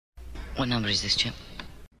What number is this, Chip?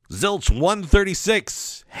 Zilch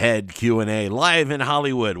 136, Head Q&A, live in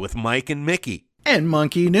Hollywood with Mike and Mickey. And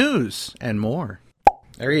Monkey News, and more.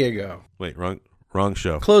 There you go. Wait, wrong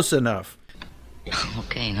show. Close enough.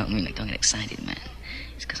 Okay, don't get excited, man.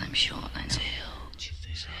 It's because I'm short, I know.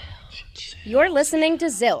 You're listening to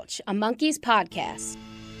Zilch, a Monkeys podcast.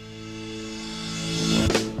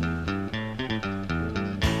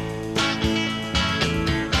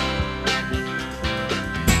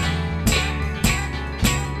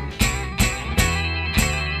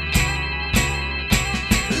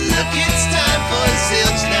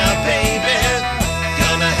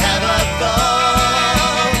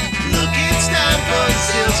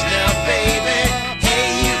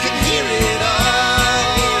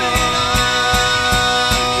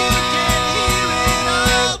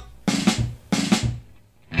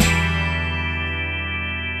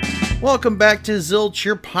 Welcome back to Zilch,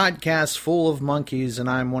 your podcast full of monkeys, and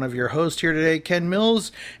I'm one of your hosts here today, Ken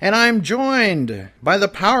Mills, and I'm joined by the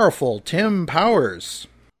powerful Tim Powers.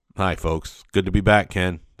 Hi, folks. Good to be back,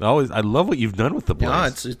 Ken. I love what you've done with the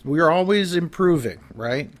place. Yeah, we're always improving,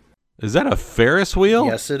 right? Is that a Ferris wheel?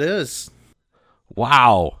 Yes, it is.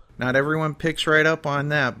 Wow. Not everyone picks right up on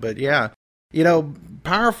that, but yeah. You know,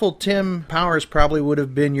 powerful Tim Powers probably would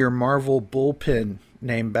have been your Marvel bullpen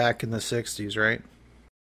name back in the 60s, right?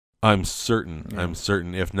 I'm certain. Yeah. I'm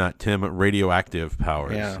certain. If not Tim, Radioactive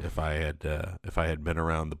Powers. Yeah. If I had been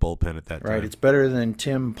around the bullpen at that time. Right. It's better than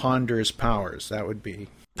Tim Ponders Powers. That would be.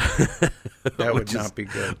 That would not be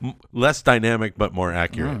good. Less dynamic, but more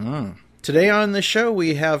accurate. Mm-hmm. Today on the show,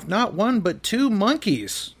 we have not one but two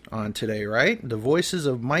monkeys on today. Right. The voices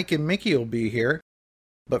of Mike and Mickey will be here.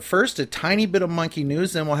 But first, a tiny bit of monkey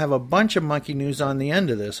news. Then we'll have a bunch of monkey news on the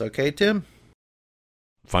end of this. Okay, Tim?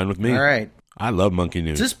 Fine with me. All right. I love monkey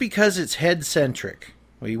news. Just because it's head-centric.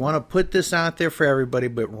 We want to put this out there for everybody,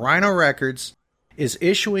 but Rhino Records is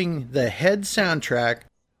issuing the Head soundtrack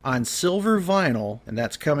on silver vinyl, and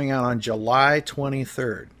that's coming out on July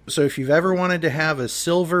 23rd. So if you've ever wanted to have a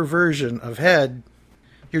silver version of Head,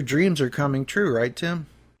 your dreams are coming true, right, Tim?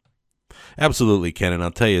 Absolutely, Ken, and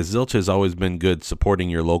I'll tell you, Zilch has always been good supporting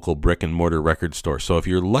your local brick-and-mortar record store. So if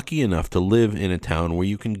you're lucky enough to live in a town where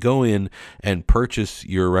you can go in and purchase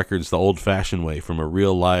your records the old-fashioned way from a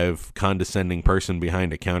real live, condescending person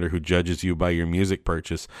behind a counter who judges you by your music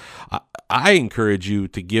purchase, I encourage you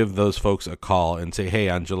to give those folks a call and say, hey,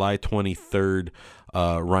 on July 23rd,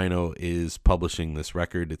 Rhino is publishing this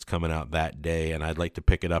record. It's coming out that day, and I'd like to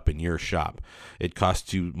pick it up in your shop. It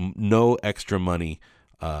costs you no extra money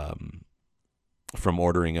from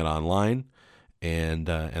ordering it online, and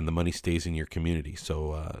the money stays in your community.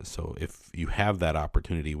 So if you have that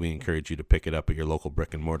opportunity, we encourage you to pick it up at your local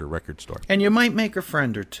brick and mortar record store. And you might make a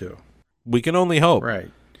friend or two. We can only hope.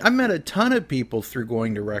 Right. I met a ton of people through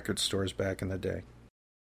going to record stores back in the day.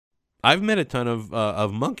 I've met a ton of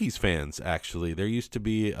Monkees fans, actually. There used to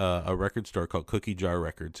be a record store called Cookie Jar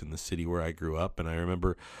Records in the city where I grew up, and I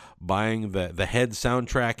remember buying the Head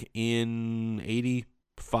soundtrack in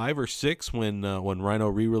 85 or 6 when Rhino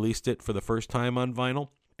re-released it for the first time on vinyl.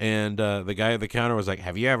 And the guy at the counter was like,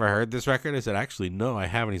 have you ever heard this record? I said, actually, no, I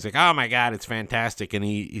haven't. He's like, oh, my God, it's fantastic. And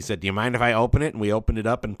he said, do you mind if I open it? And we opened it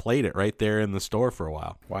up and played it right there in the store for a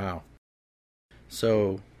while. Wow.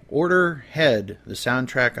 So order Head, the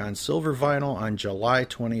soundtrack on silver vinyl on July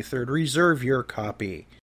 23rd. Reserve your copy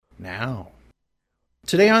now.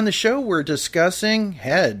 Today on the show, we're discussing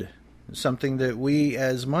Head. Something that we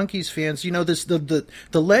as Monkees fans, you know, the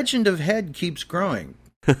legend of Head keeps growing.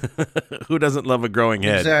 Who doesn't love a growing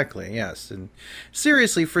head? Exactly, yes. And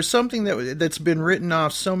seriously, for something that's been written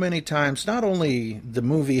off so many times, not only the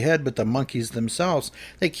movie Head, but the Monkees themselves,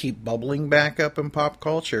 they keep bubbling back up in pop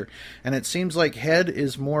culture. And it seems like Head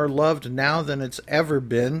is more loved now than it's ever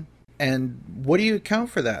been. And what do you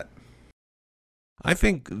account for that? I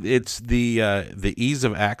think it's the ease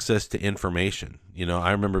of access to information. You know,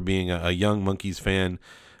 I remember being a young Monkees fan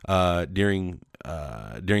during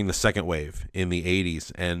the second wave in the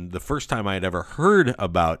 80s, and the first time I had ever heard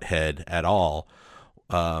about Head at all,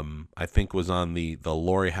 I think was on the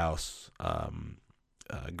Laurie House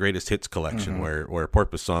Greatest Hits collection, where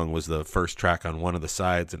Porpoise Song was the first track on one of the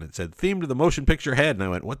sides, and it said theme to the motion picture Head, and I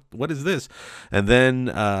went, what is this? And then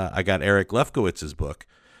I got Eric Lefkowitz's book,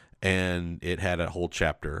 and it had a whole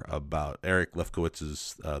chapter about Eric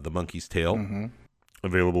Lefkowitz's The Monkey's Tale,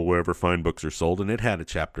 available wherever fine books are sold, and it had a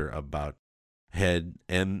chapter about Head,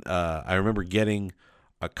 and I remember getting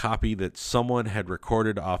a copy that someone had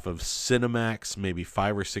recorded off of Cinemax maybe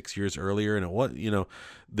 5 or 6 years earlier, and it was,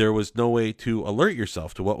 there was no way to alert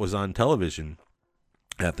yourself to what was on television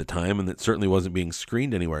at the time, and it certainly wasn't being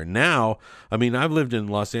screened anywhere. Now, I mean, I've lived in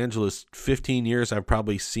Los Angeles 15 years. I've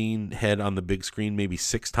probably seen Head on the big screen maybe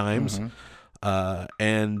 6 times.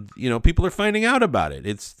 And people are finding out about it.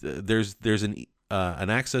 It's there's an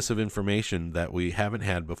access of information that we haven't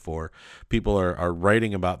had before. People are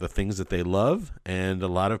writing about the things that they love, and a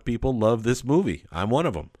lot of people love this movie. I'm one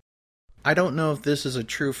of them. I don't know if this is a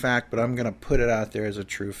true fact, but I'm going to put it out there as a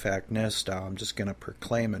true fact, Nez style. I'm just going to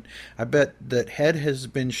proclaim it. I bet that Head has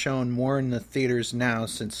been shown more in the theaters now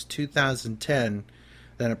since 2010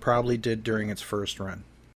 than it probably did during its first run.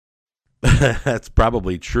 That's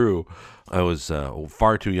probably true. I was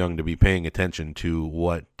far too young to be paying attention to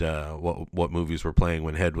what movies were playing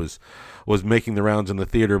when Head was making the rounds in the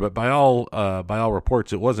theater. But by all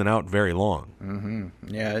reports, it wasn't out very long.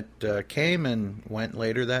 Mm-hmm. Yeah, it came and went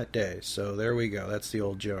later that day. So there we go. That's the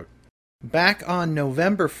old joke. Back on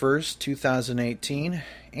November 1st, 2018,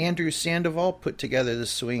 Andrew Sandoval put together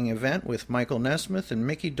this swinging event with Michael Nesmith and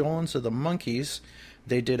Mickey Dolenz of the Monkees.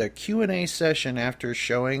 They did a Q&A session after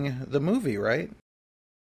showing the movie, right?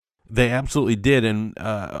 They absolutely did, and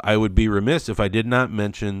I would be remiss if I did not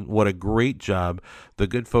mention what a great job the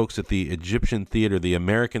good folks at the Egyptian Theater, the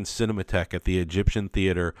American Cinematheque at the Egyptian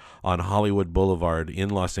Theater on Hollywood Boulevard in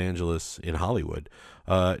Los Angeles, in Hollywood,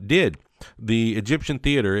 did. The Egyptian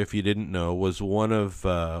Theater, if you didn't know, was one of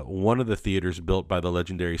the theaters built by the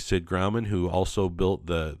legendary Sid Grauman, who also built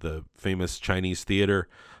the famous Chinese theater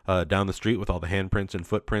down the street with all the handprints and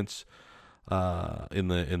footprints in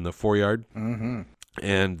the foreyard. Mm-hmm.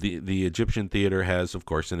 And the Egyptian Theater has, of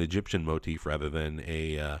course, an Egyptian motif rather than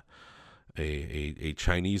a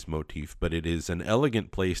Chinese motif, but it is an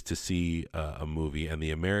elegant place to see a movie. And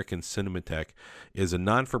the American Cinematheque is a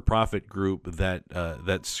non-for-profit group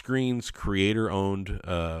that screens creator-owned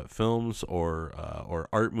films or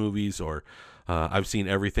art movies. Or I've seen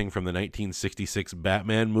everything from the 1966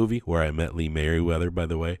 Batman movie, where I met Lee Merriweather, by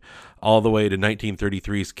the way, all the way to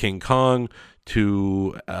 1933's King Kong,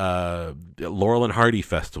 to Laurel and Hardy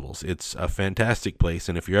festivals. It's a fantastic place,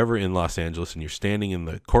 and if you're ever in Los Angeles and you're standing in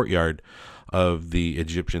the courtyard of the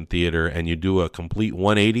Egyptian Theater and you do a complete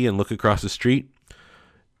 180 and look across the street,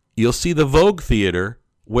 you'll see the Vogue Theater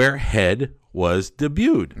where Head was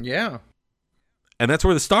debuted. Yeah. And that's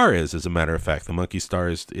where the Star is, as a matter of fact. The Monkey Star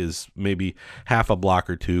is maybe half a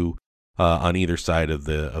block or two on either side of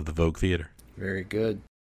the Vogue Theater. Very good.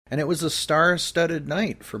 And it was a star-studded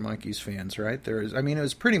night for Monkees fans, right?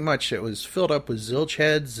 It was filled up with zilch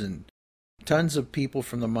heads and tons of people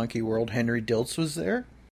from the monkey world. Henry Diltz was there.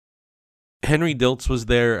 Henry Diltz was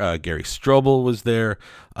there. Gary Strobel was there.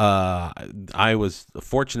 I was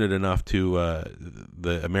fortunate enough to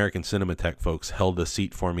the American Cinematheque folks held a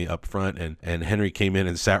seat for me up front, and Henry came in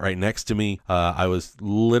and sat right next to me. I was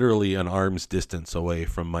literally an arm's distance away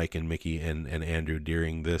from Mike and Mickey and Andrew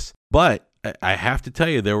during this. But I have to tell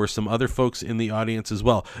you, there were some other folks in the audience as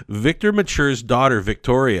well. Victor Mature's daughter,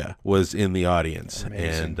 Victoria, was in the audience.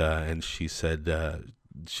 Amazing. And she said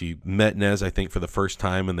she met Nez, I think, for the first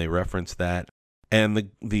time, and they referenced that. And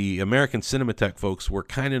the American Cinematheque folks were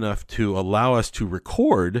kind enough to allow us to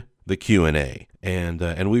record the Q&A,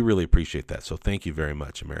 and we really appreciate that. So thank you very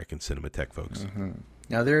much, American Cinematheque folks. Mm-hmm.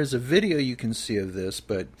 Now, there is a video you can see of this,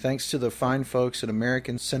 but thanks to the fine folks at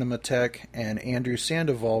American Cinematheque and Andrew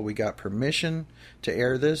Sandoval, we got permission to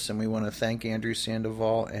air this, and we want to thank Andrew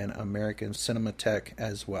Sandoval and American Cinematheque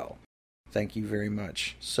as well. Thank you very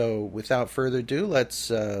much. So, without further ado,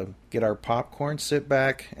 let's get our popcorn, sit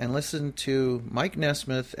back, and listen to Mike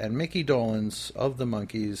Nesmith and Mickey Dolenz of the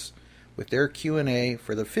Monkees with their Q&A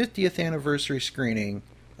for the 50th anniversary screening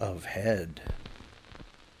of Head.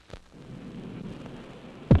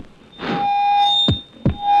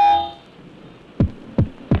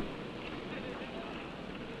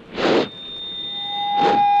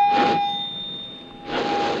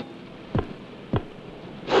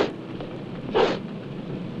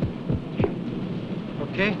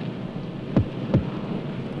 Okay.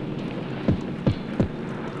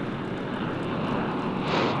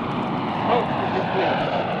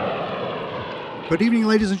 Good evening,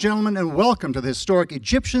 ladies and gentlemen, and welcome to the historic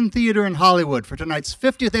Egyptian Theater in Hollywood for tonight's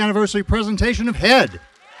 50th anniversary presentation of Head.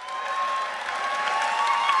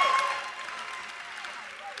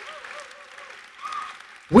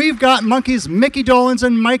 We've got Monkees Mickey Dolenz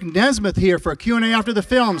and Mike Nesmith here for a Q&A after the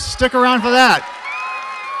film. Stick around for that.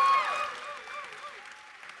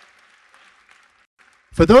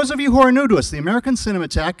 For those of you who are new to us, the American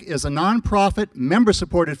Cinematheque is a non-profit,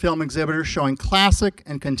 member-supported film exhibitor showing classic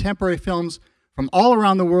and contemporary films from all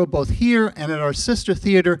around the world, both here and at our sister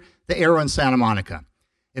theater, the Aero in Santa Monica.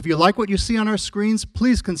 If you like what you see on our screens,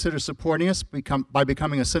 please consider supporting us by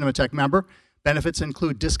becoming a Cinematheque member Benefits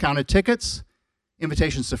include discounted tickets,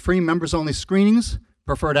 invitations to free members-only screenings,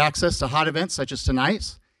 preferred access to hot events such as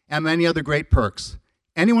tonight's, and many other great perks.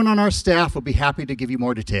 Anyone on our staff will be happy to give you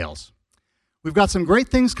more details. We've got some great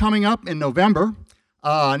things coming up in November.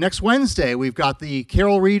 Next Wednesday, we've got the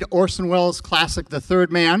Carol Reed Orson Welles classic, The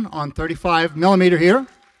Third Man, on 35 millimeter here,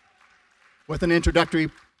 with an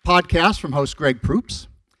introductory podcast from host Greg Proops.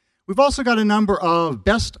 We've also got a number of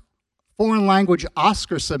best foreign language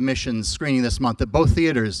Oscar submissions screening this month at both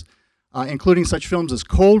theaters, including such films as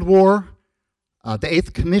Cold War, The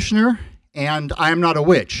Eighth Commissioner, and I Am Not a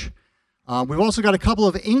Witch. We've also got a couple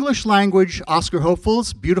of English language Oscar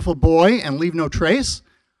hopefuls, Beautiful Boy and Leave No Trace.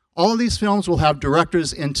 All of these films will have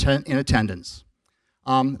directors in attendance.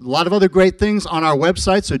 A lot of other great things on our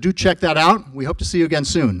website, so do check that out. We hope to see you again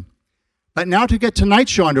soon. But now to get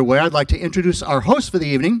tonight's show underway, I'd like to introduce our host for the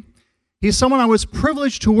evening. He's someone I was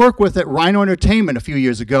privileged to work with at Rhino Entertainment a few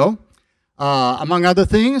years ago. Among other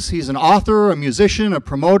things, he's an author, a musician, a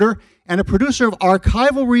promoter, and a producer of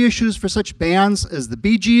archival reissues for such bands as the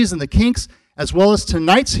Bee Gees and the Kinks, as well as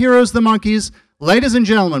tonight's heroes, the Monkees. Ladies and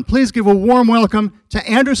gentlemen, please give a warm welcome to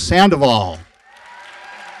Andrew Sandoval.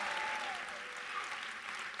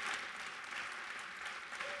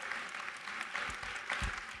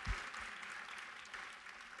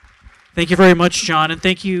 Thank you very much, John, and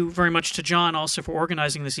thank you very much to John also for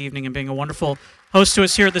organizing this evening and being a wonderful host to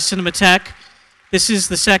us here at the Cinematheque. This is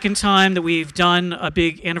the second time that we've done a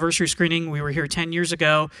big anniversary screening. We were here 10 years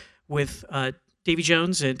ago with Davy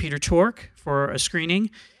Jones and Peter Tork for a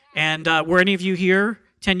screening. And were any of you here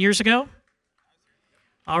 10 years ago?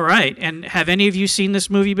 All right. And have any of you seen this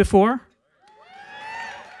movie before?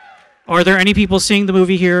 Are there any people seeing the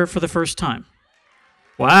movie here for the first time?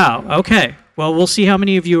 Wow. Okay. Well, we'll see how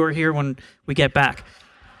many of you are here when we get back.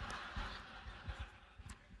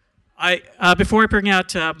 Before I bring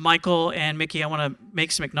out Michael and Mickey, I want to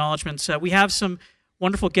make some acknowledgments. We have some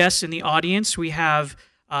wonderful guests in the audience. We have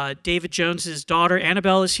David Jones's daughter,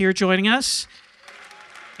 Annabelle, is here joining us.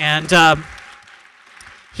 And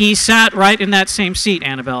he sat right in that same seat,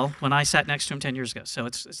 Annabelle, when I sat next to him 10 years ago. So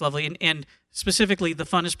it's lovely. And specifically, the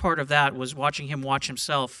funnest part of that was watching him watch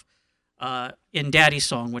himself in Daddy's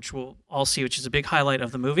Song, which we'll all see, which is a big highlight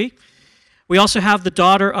of the movie. We also have the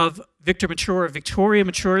daughter of Victor Mature. Victoria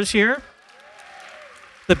Mature is here.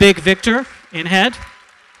 The big Victor in head.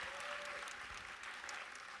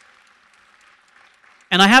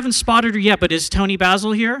 And I haven't spotted her yet, but is Tony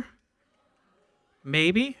Basil here?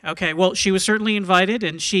 Maybe? Okay, well, she was certainly invited,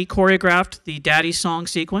 and she choreographed the Daddy Song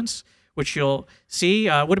sequence, which you'll see.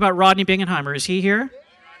 What about Rodney Bingenheimer? Is he here?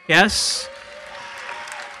 Yes?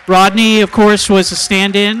 Rodney, of course, was a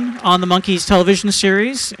stand-in on the Monkees television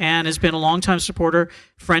series and has been a longtime supporter,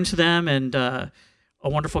 friend to them, and a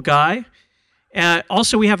wonderful guy.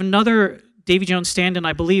 Also, we have another Davy Jones stand-in,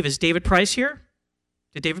 I believe. Is David Price here?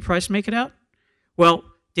 Did David Price make it out? Well,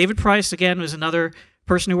 David Price, again, was another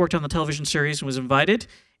person who worked on the television series and was invited.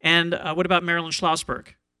 And what about Marilyn Schlossberg?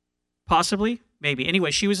 Possibly? Maybe. Anyway,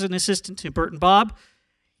 she was an assistant to Bert and Bob.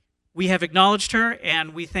 We have acknowledged her,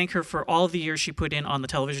 and we thank her for all of the years she put in on the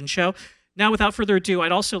television show. Now, without further ado,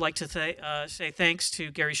 I'd also like to say thanks to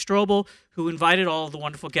Gary Strobel, who invited all of the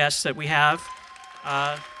wonderful guests that we have,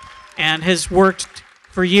 and has worked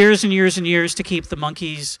for years and years and years to keep the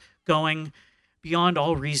Monkees going beyond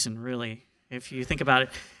all reason, really, if you think about it.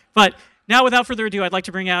 But now, without further ado, I'd like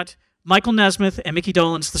to bring out Michael Nesmith and Mickey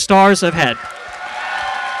Dolenz, the stars of Head.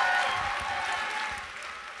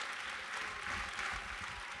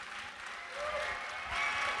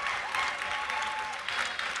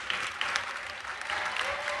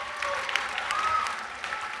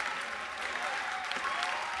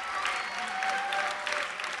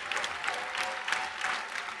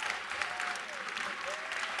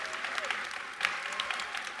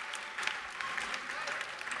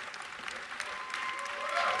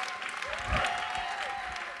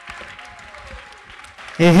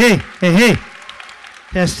 Hey.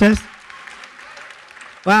 Test.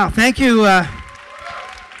 Wow, thank you,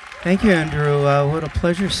 Andrew. What a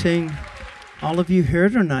pleasure seeing all of you here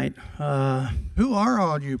tonight. Who are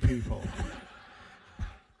all you people?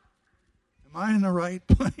 Am I in the right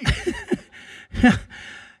place? I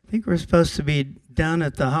think we're supposed to be down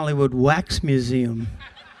at the Hollywood Wax Museum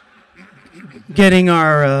getting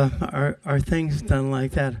our things done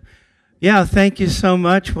like that. Yeah, thank you so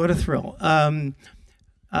much. What a thrill.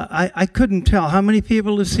 I couldn't tell. How many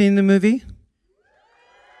people have seen the movie?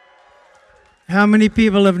 How many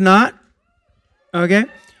people have not? Okay.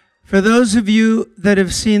 For those of you that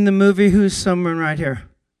have seen the movie, who's someone right here?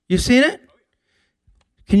 You seen it?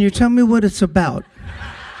 Can you tell me what it's about?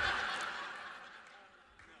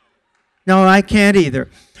 No, I can't either.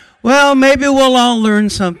 Well, maybe we'll all learn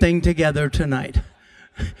something together tonight.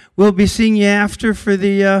 We'll be seeing you after for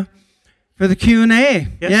the Q&A.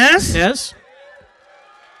 Yes? Yes?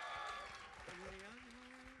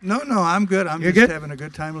 No, I'm good. I'm You're just good? having a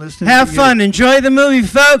good time listening Have to fun. Enjoy the movie,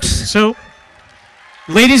 folks. So,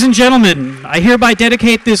 ladies and gentlemen, I hereby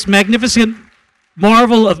dedicate this magnificent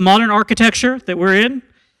marvel of modern architecture that we're in,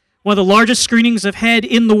 one of the largest screenings of Head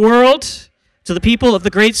in the world, to the people of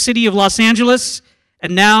the great city of Los Angeles.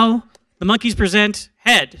 And now, the Monkees present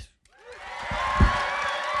Head.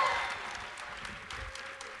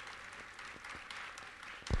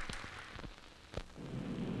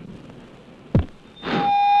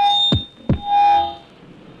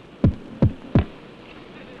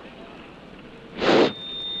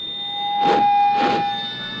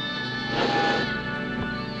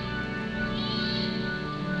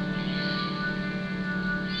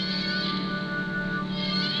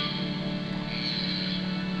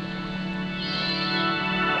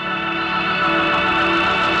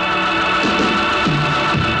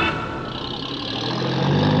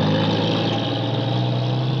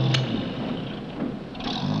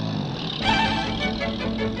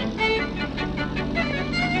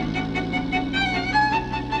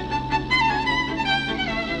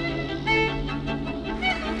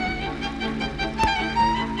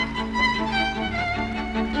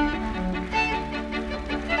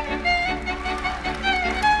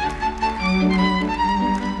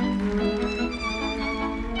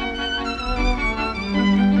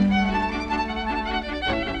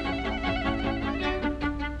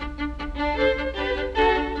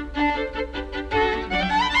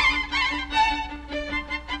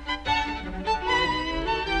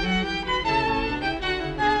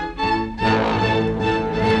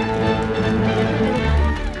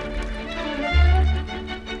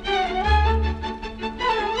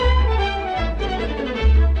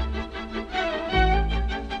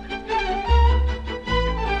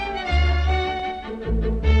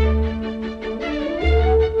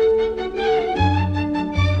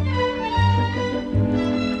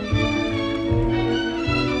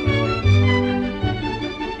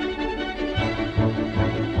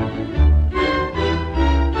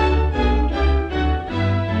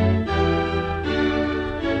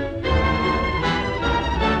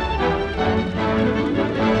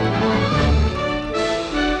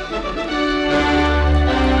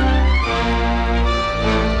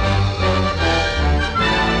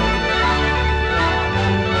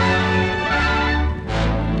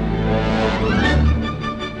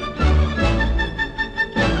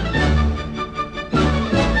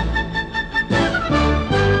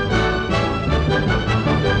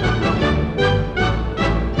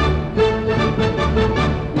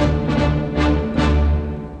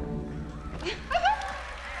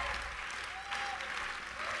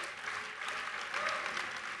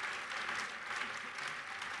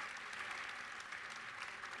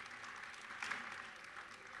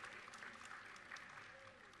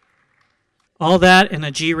 All that and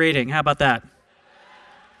a G rating. How about that?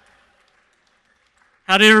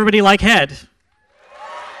 How did everybody like Head?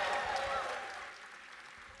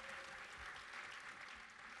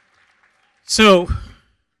 So,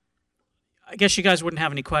 I guess you guys wouldn't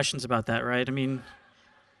have any questions about that, right? I mean,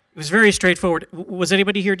 it was very straightforward. Was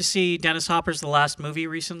anybody here to see Dennis Hopper's The Last Movie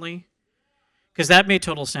recently? Because that made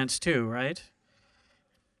total sense too, right?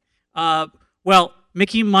 Well,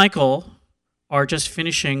 Mickey and Michael are just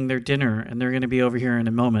finishing their dinner, and they're going to be over here in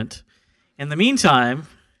a moment. In the meantime,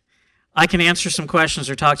 I can answer some questions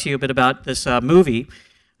or talk to you a bit about this movie.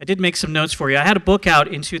 I did make some notes for you. I had a book out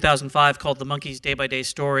in 2005 called The Monkees' Day-by-Day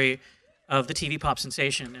Story of the TV pop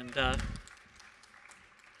sensation, and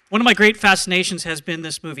one of my great fascinations has been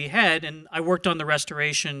this movie Head, and I worked on the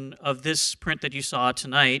restoration of this print that you saw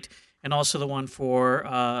tonight, and also the one for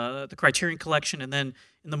the Criterion Collection, and then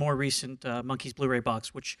in the more recent Monkees Blu-ray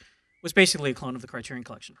box, which was basically a clone of the Criterion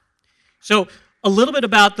Collection. So a little bit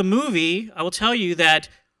about the movie. I will tell you that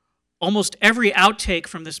almost every outtake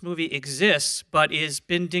from this movie exists, but is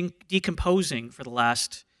been decomposing for the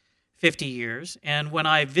last 50 years. And when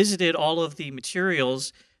I visited all of the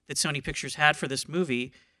materials that Sony Pictures had for this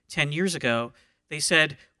movie 10 years ago, they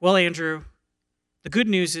said, well, Andrew, the good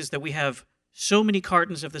news is that we have so many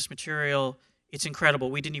cartons of this material, it's incredible.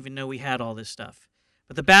 We didn't even know we had all this stuff.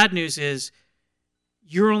 But the bad news is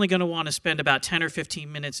you're only going to want to spend about 10 or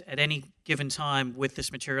 15 minutes at any given time with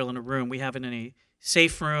this material in a room. We have it in a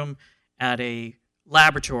safe room at a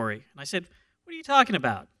laboratory. And I said, what are you talking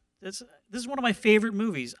about? This is one of my favorite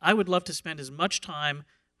movies. I would love to spend as much time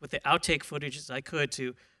with the outtake footage as I could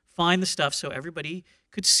to find the stuff so everybody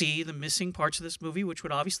could see the missing parts of this movie, which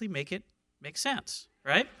would obviously make it Makes sense,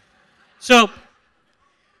 right? So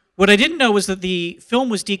what I didn't know was that the film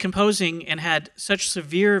was decomposing and had such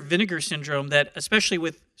severe vinegar syndrome that, especially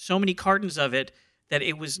with so many cartons of it, that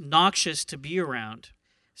it was noxious to be around.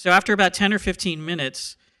 So after about 10 or 15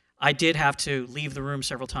 minutes, I did have to leave the room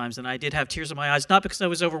several times, and I did have tears in my eyes, not because I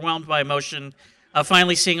was overwhelmed by emotion of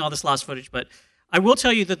finally seeing all this lost footage, but I will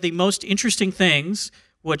tell you that the most interesting things,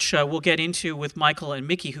 which we'll get into with Michael and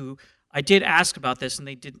Mickey, who I did ask about this, and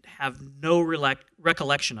they did have no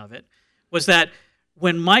recollection of it, was that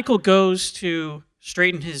when Michael goes to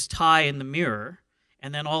straighten his tie in the mirror,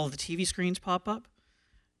 and then all of the TV screens pop up,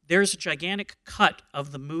 there's a gigantic cut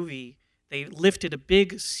of the movie. They lifted a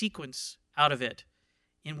big sequence out of it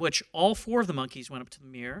in which all four of the monkeys went up to the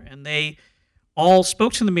mirror, and they all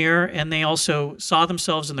spoke to the mirror, and they also saw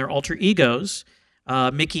themselves in their alter egos.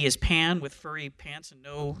 Mickey as Pan with furry pants and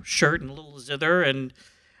no shirt and a little zither, and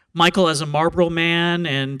Michael as a Marlboro Man,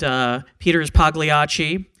 and Peter as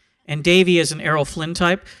Pagliacci, and Davy as an Errol Flynn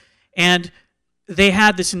type. And they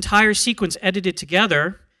had this entire sequence edited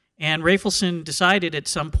together, and Rafelson decided at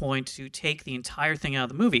some point to take the entire thing out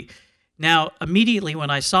of the movie. Now, immediately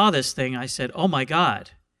when I saw this thing, I said, oh my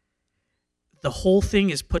God, the whole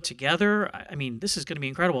thing is put together. I mean, this is going to be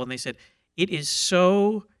incredible. And they said, it is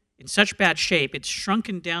so in such bad shape, it's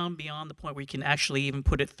shrunken down beyond the point where you can actually even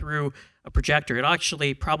put it through a projector. It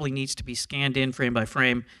actually probably needs to be scanned in frame by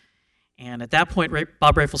frame. And at that point,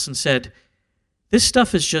 Bob Rafelson said, this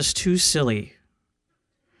stuff is just too silly.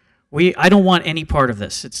 I don't want any part of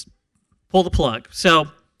this. It's pull the plug. So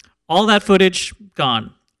all that footage,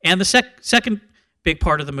 gone. And the second big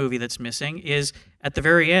part of the movie that's missing is at the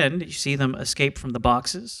very end, you see them escape from the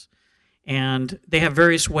boxes. And they have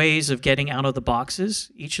various ways of getting out of the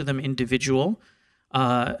boxes, each of them individual.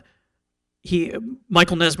 Michael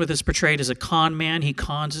Nesmith is portrayed as a con man. He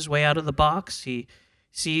cons his way out of the box. He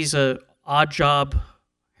sees a odd job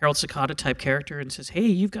Harold Sakata type character and says, hey,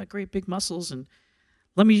 you've got great big muscles, and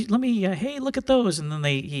let me, hey, look at those. And then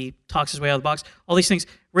he talks his way out of the box. All these things.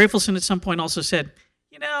 Rafelson at some point also said,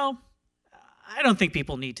 I don't think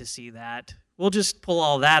people need to see that. We'll just pull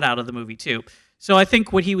all that out of the movie too. So I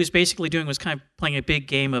think what he was basically doing was kind of playing a big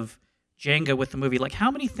game of Jenga with the movie. Like,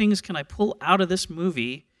 how many things can I pull out of this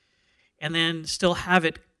movie and then still have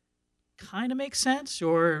it kind of make sense,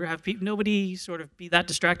 or have nobody sort of be that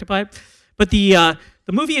distracted by it? But the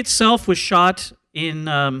movie itself was shot in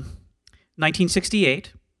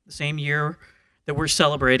 1968, the same year that we're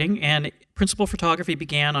celebrating, and principal photography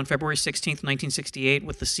began on February 16th, 1968,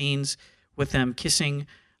 with the scenes with them kissing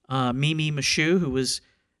Mimi Michaud, who was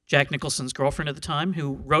Jack Nicholson's girlfriend at the time,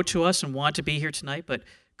 who wrote to us and wanted to be here tonight, but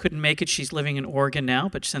couldn't make it. She's living in Oregon now,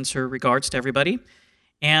 but sends her regards to everybody.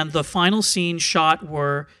 And the final scenes shot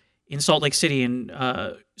were in Salt Lake City, and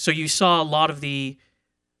so you saw a lot of the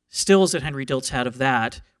stills that Henry Diltz had of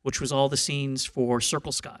that, which was all the scenes for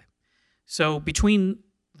Circle Sky. So between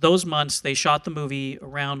those months, they shot the movie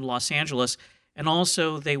around Los Angeles, and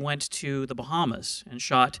also they went to the Bahamas and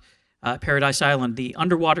shot Paradise Island. The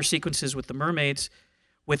underwater sequences with the mermaids,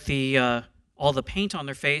 with the all the paint on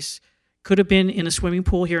their face, could have been in a swimming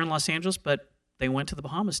pool here in Los Angeles, but they went to the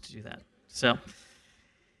Bahamas to do that. So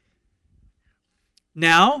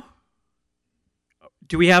now,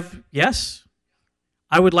 do we have, yes?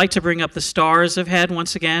 I would like to bring up the stars of Head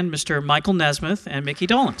once again, Mr. Michael Nesmith and Mickey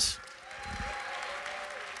Dolenz.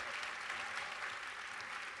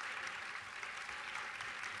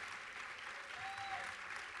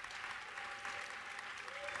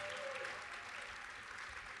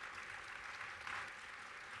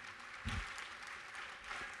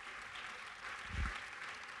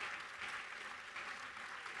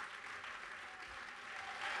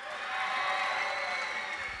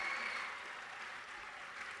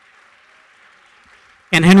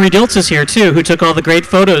 And Henry Diltz is here, too, who took all the great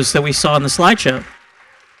photos that we saw in the slideshow.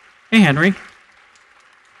 Hey, Henry.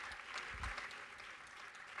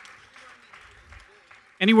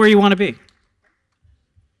 Anywhere you want to be.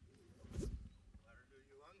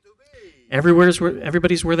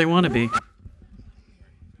 Everybody's where they want to be.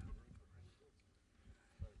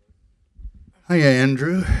 Hiya,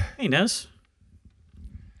 Andrew. Hey, Nez.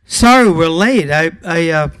 Sorry we're late. I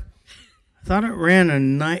thought it ran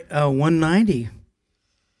a 190.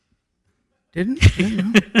 Didn't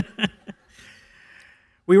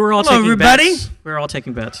We were all Hello, taking everybody. bets. We were all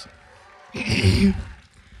taking bets.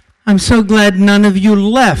 I'm so glad none of you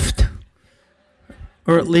left.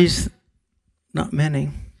 Or at least not many.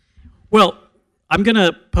 Well, I'm going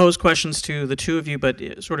to pose questions to the two of you,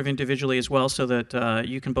 but sort of individually as well, so that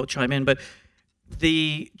you can both chime in. But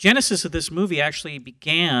the genesis of this movie actually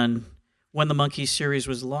began when the Monkees series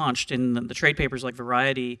was launched. In the trade papers like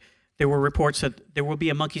Variety, there were reports that there will be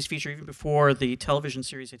a Monkees feature even before the television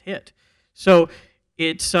series had hit. So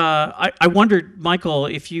it's I wondered, Michael,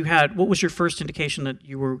 if you had, what was your first indication that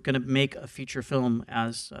you were going to make a feature film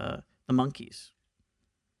as the Monkees?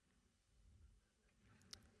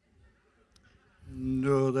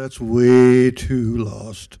 No, that's way too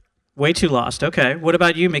lost. Way too lost. Okay. What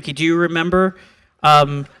about you, Mickey? Do you remember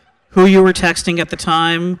who you were texting at the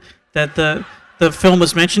time that the film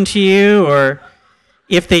was mentioned to you, or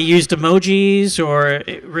if they used emojis, or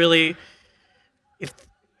it really, if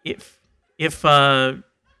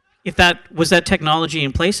that was that technology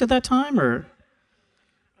in place at that time, or?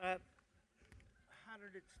 How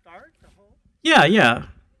did it start? The whole. Yeah.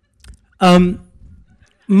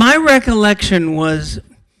 My recollection was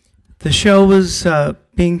the show was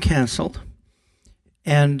being canceled,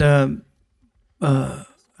 and I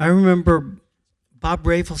remember Bob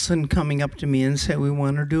Rafelson coming up to me and said, "We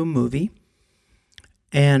want to do a movie,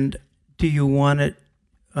 and do you want it?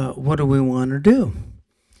 What do we want to do?"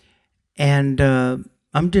 And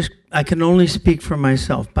I can only speak for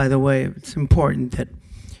myself. By the way, it's important that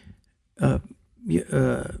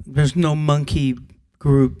there's no monkey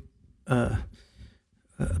group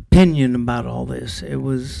opinion about all this. It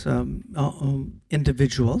was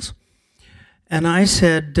individuals. And I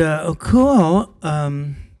said, oh, cool.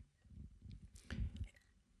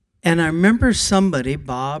 And I remember somebody,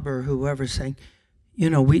 Bob or whoever, saying,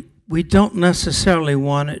 we don't necessarily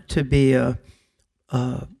want it to be a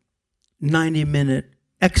 90-minute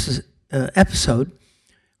episode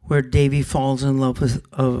where Davy falls in love with,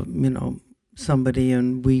 somebody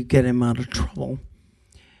and we get him out of trouble.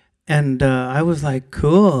 And I was like,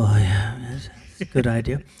 cool, yeah, that's a good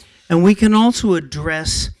idea. And we can also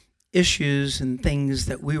address issues and things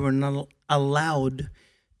that we were not allowed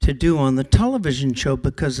to do on the television show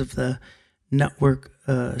because of the network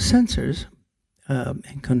censors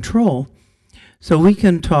and control. So we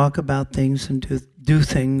can talk about things and do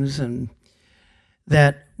things and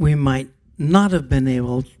that we might not have been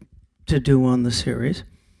able to do on the series.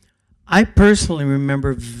 I personally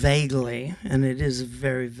remember vaguely, and it is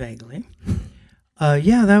very vaguely,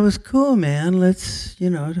 yeah, that was cool, man. Let's,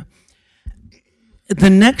 The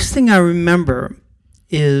next thing I remember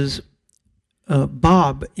is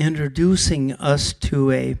Bob introducing us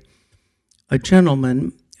to a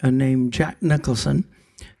gentleman named Jack Nicholson,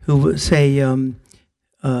 who was from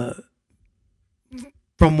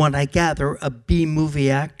what I gather, a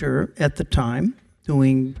B-movie actor at the time,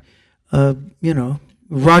 doing,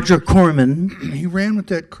 Roger Corman. He ran with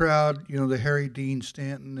that crowd, the Harry Dean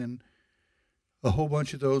Stanton and a whole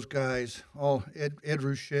bunch of those guys, all Ed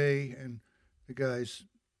Ruscha and the guys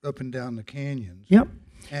up and down the canyons. Yep.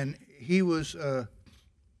 And he was, I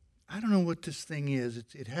don't know what this thing is.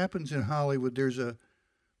 It happens in Hollywood. There's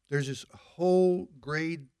this whole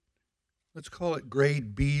grade, let's call it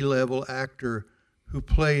grade B level actor who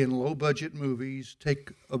play in low budget movies,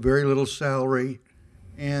 take a very little salary,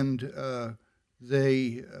 and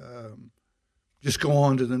they just go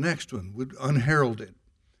on to the next one, unheralded.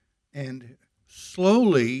 And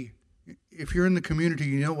slowly, if you're in the community,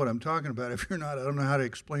 you know what I'm talking about. If you're not, I don't know how to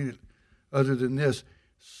explain it other than this.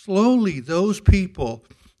 Slowly, those people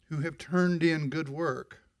who have turned in good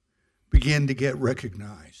work begin to get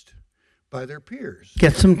recognized by their peers.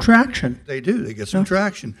 Get some traction. They do. They get some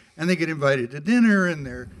traction. And they get invited to dinner, and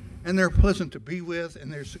they're pleasant to be with,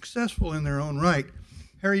 and they're successful in their own right.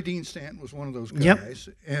 Harry Dean Stanton was one of those guys,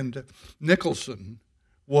 and Nicholson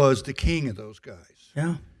was the king of those guys.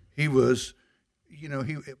 Yeah. He was,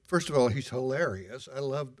 first of all, he's hilarious. I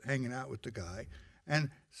love hanging out with the guy.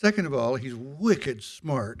 And second of all, he's wicked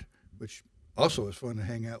smart, which also is fun to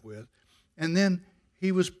hang out with. And then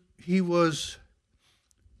he was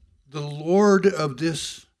the lord of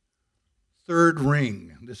this third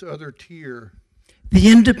ring, this other tier.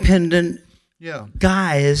 The independent Yeah.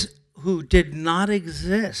 guys who did not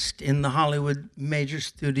exist in the Hollywood major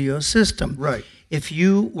studio system. Right. If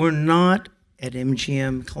you were not at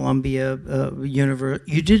MGM, Columbia, Universal,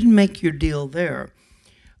 you didn't make your deal there.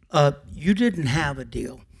 You didn't have a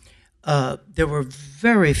deal. There were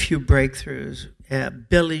very few breakthroughs.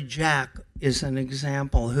 Billy Jack is an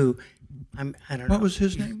example who, I don't know. What was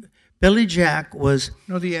his name? Billy Jack was...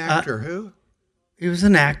 No, the actor. Who? He was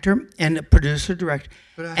an actor and a producer, director.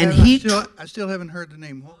 But I still haven't heard the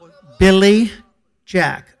name. What was it? Billy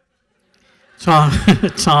Jack.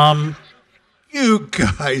 Tom. You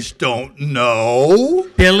guys don't know.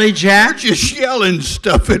 Billy Jack? You're just yelling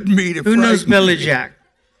stuff at me to Who knows frighten Billy me. Jack?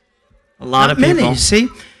 A lot Not of people. many, see?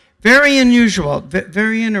 Very unusual,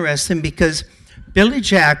 very interesting, because Billy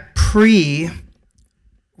Jack,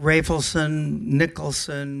 Rafelson,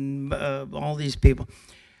 Nicholson, all these people,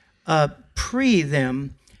 pre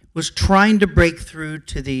them was trying to break through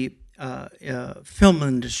to the film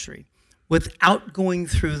industry without going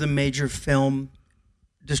through the major film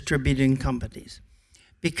distributing companies.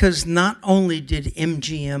 Because not only did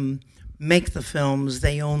MGM make the films,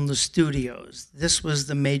 they owned the studios. This was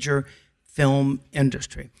the major film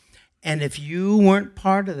industry. And if you weren't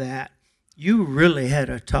part of that, you really had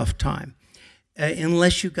a tough time.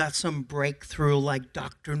 Unless you got some breakthrough like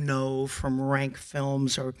Dr. No from Rank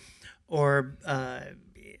Films or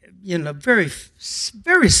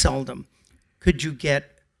very seldom could you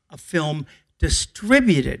get a film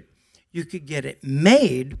distributed. You could get it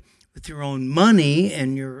made with your own money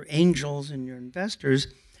and your angels and your investors,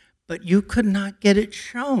 but you could not get it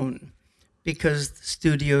shown because the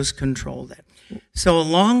studios control that. So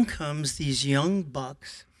along comes these young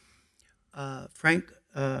bucks, Jack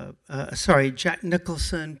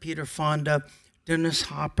Nicholson, Peter Fonda, Dennis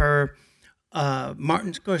Hopper,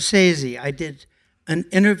 Martin Scorsese. I did an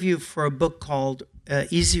interview for a book called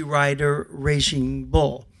Easy Rider, Raging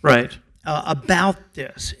Bull. Right. About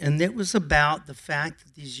this. And it was about the fact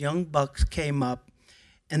that these young bucks came up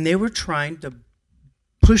and they were trying to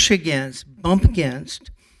bump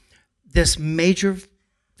against this major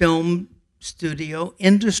film studio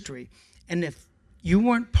industry. And if you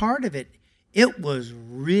weren't part of it, it was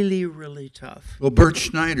really, really tough. Well, Bert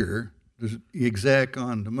Schneider, the exec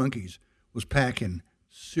on the Monkees, was packing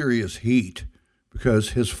serious heat because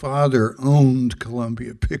his father owned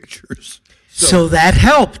Columbia Pictures. So that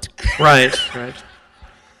helped. Right.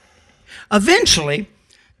 Eventually,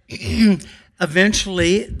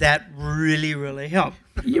 that really, really helped.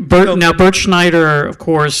 Bert Schneider, of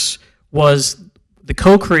course, was the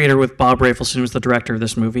co-creator with Bob Rafelson, who was the director of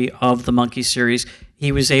this movie, of the Monkees series.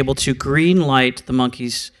 He was able to green-light the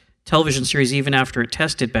Monkees television series even after it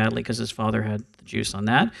tested badly because his father had the juice on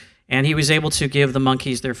that. And he was able to give the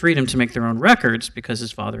Monkees their freedom to make their own records because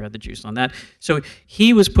his father had the juice on that. So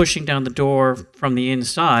he was pushing down the door from the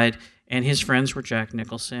inside, and his friends were Jack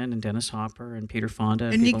Nicholson and Dennis Hopper and Peter Fonda.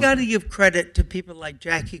 And you got to give credit to people like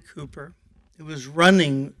Jackie Cooper, who was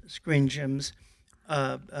running Screen Gems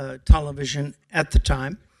television at the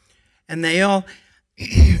time. And they all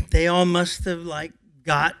must have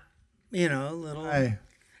got, a little...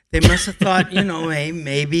 They must have thought, hey,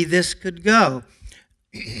 maybe this could go.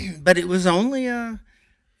 But it was only a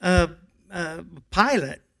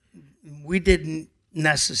pilot. We didn't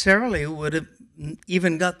necessarily would have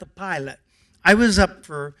even got the pilot. I was up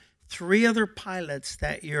for 3 other pilots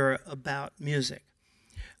that year about music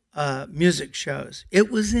shows.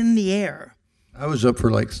 It was in the air. I was up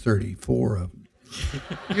for 34 of them.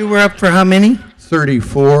 You were up for how many?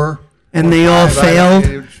 34. And they all failed?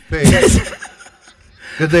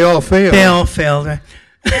 Did they all fail? They all failed.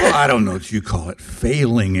 Well, I don't know what you call it,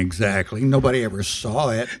 failing exactly. Nobody ever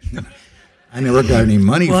saw it. I never got any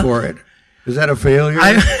money for it. Is that a failure?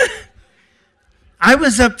 I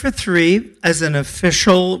was up for 3 as an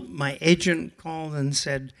official. My agent called and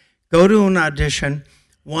said, go to an audition.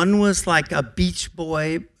 One was like a Beach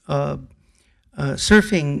Boy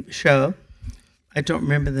surfing show. I don't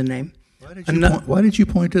remember the name. Why did you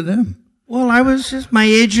point to them? Well, my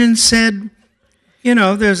agent said,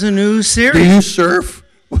 there's a new series. Do you surf?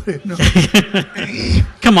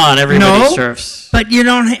 Come on, everybody surfs. But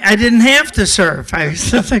I didn't have to surf. I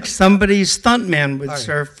was like somebody's stuntman would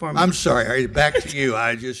surf for me. I'm sorry. Back to you.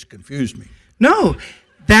 I just confused me. No,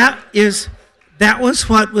 that was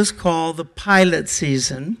what was called the pilot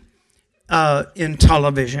season in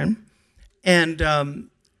television, and that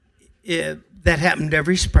happened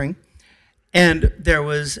every spring. And there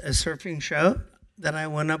was a surfing show that I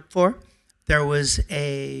went up for. There was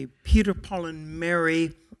a Peter, Paul, and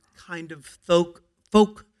Mary kind of folk.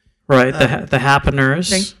 Right, the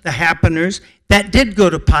Happeners. The Happeners. That did go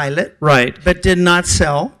to pilot. Right. But did not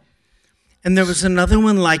sell. And there was another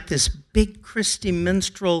one like this big Christy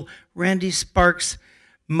Minstrel, Randy Sparks,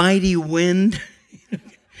 Mighty Wind.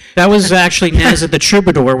 That was actually Nez at the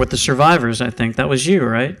Troubadour with the Survivors, I think. That was you,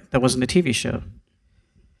 right? That wasn't a TV show.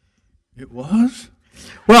 It was?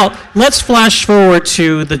 Well, let's flash forward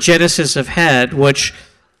to the genesis of Head, which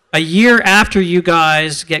a year after you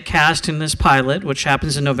guys get cast in this pilot, which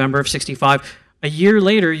happens in November of '65, a year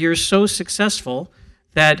later, you're so successful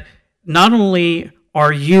that not only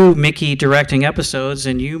are you, Mickey, directing episodes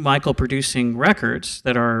and you, Michael, producing records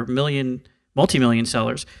that are multi-million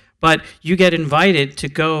sellers, but you get invited to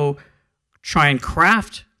go try and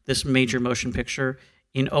craft this major motion picture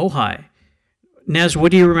in Ojai. Nez,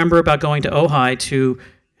 what do you remember about going to Ojai to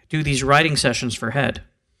do these writing sessions for Head?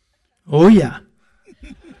 Oh, yeah.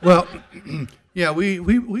 Well, yeah,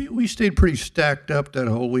 we stayed pretty stacked up that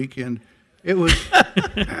whole weekend. It was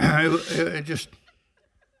it just,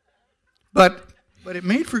 but it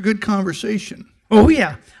made for good conversation. Oh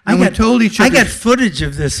yeah, And we told each I other. got footage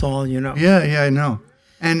of this all, Yeah, I know.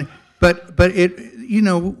 And but it,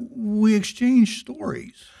 we exchanged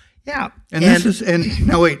stories. Yeah, And this is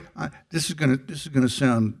now wait, this is gonna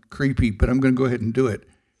sound creepy, but I'm gonna go ahead and do it.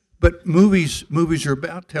 But movies are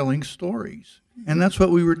about telling stories, and that's what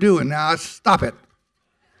we were doing. Now stop it.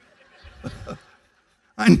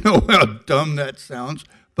 I know how dumb that sounds,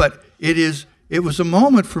 but it is. It was a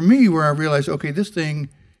moment for me where I realized, okay, this thing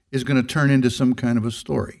is going to turn into some kind of a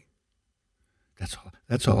story.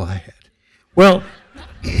 That's all I had. Well,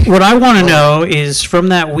 what I want to know is from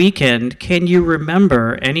that weekend, can you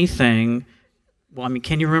remember anything? Well, I mean,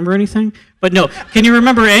 can you remember anything? But no, can you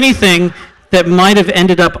remember anything that might have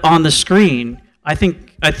ended up on the screen? I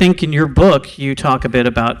think in your book you talk a bit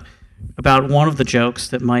about one of the jokes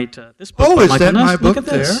that might. This book. Oh, is Michael that Nuss, my look book at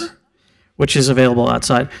this, there? which is available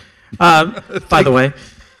outside, by the way.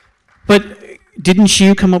 But didn't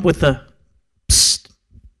you come up with the psst?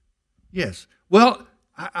 Yes. Well,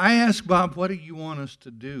 I asked Bob, what do you want us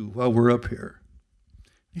to do while we're up here?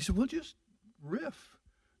 He said, we'll just riff.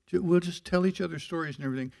 We'll just tell each other stories and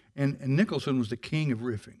everything. And Nicholson was the king of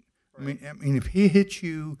riffing. Right. I mean, if he hit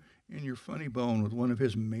you in your funny bone with one of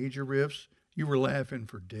his major riffs, you were laughing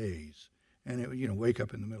for days. And, wake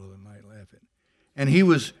up in the middle of the night laughing. And he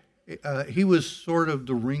was sort of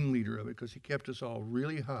the ringleader of it because he kept us all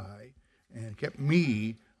really high and kept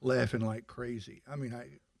me laughing like crazy. I mean,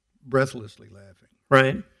 breathlessly laughing.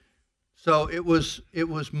 Right. So it was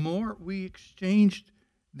more, we exchanged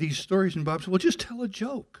these stories, and Bob said, well, just tell a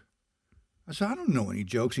joke. I said, I don't know any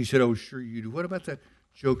jokes. He said, oh, sure you do. What about that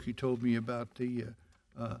joke you told me about the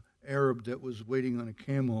Arab that was waiting on a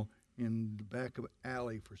camel in the back of an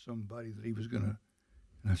alley for somebody that he was going to,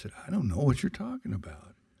 and I said, I don't know what you're talking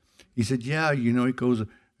about. He said, yeah, he goes, a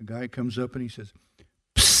guy comes up and he says,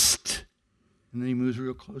 psst, and then he moves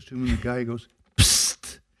real close to him, and the guy goes,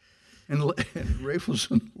 psst, and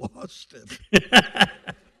Rafelson lost it.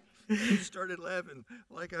 He started laughing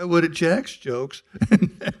like I would at Jack's jokes,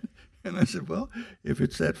 and I said, well, if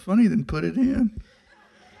it's that funny, then put it in.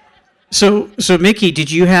 So Mickey,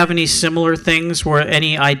 did you have any similar things, or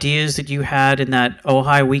any ideas that you had in that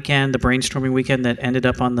Ojai weekend, the brainstorming weekend, that ended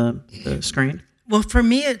up on the screen? Well, for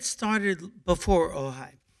me, it started before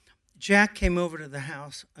Ojai. Jack came over to the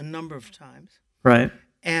house a number of times. Right.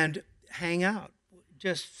 And hang out.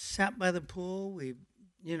 Just sat by the pool. We,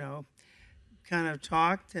 kind of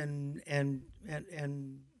talked and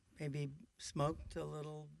maybe smoked a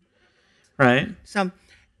little. Right.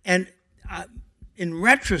 In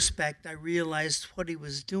retrospect, I realized what he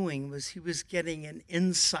was doing was he was getting an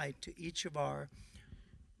insight to each of our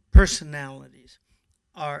personalities,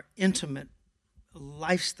 our intimate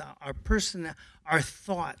lifestyle, our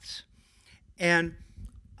thoughts. And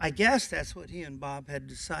I guess that's what he and Bob had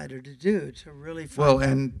decided to do, to really find out.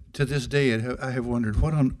 And to this day, I have wondered,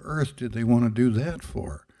 what on earth did they want to do that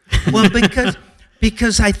for? Well,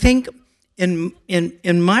 because I think in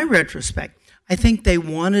my retrospect, I think they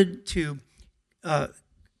wanted to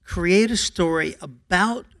create a story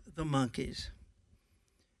about the Monkees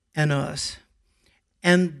and us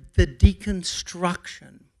and the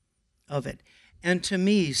deconstruction of it. And to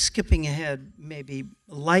me, skipping ahead maybe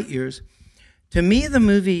light years, to me the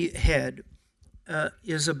movie Head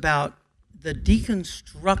is about the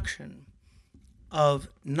deconstruction of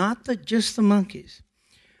not just the Monkees,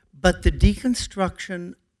 but the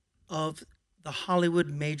deconstruction of the Hollywood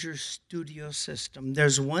major studio system.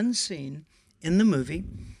 There's one scene in the movie,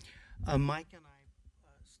 Mike and I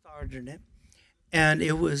starred in it, and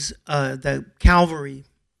it was the cavalry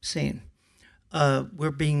scene.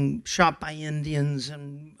 We're being shot by Indians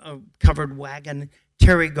and a covered wagon.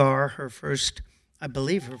 Terry Garr, her first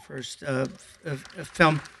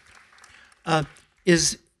film,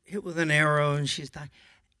 is hit with an arrow and she's dying.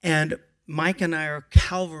 And Mike and I are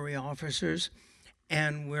cavalry officers,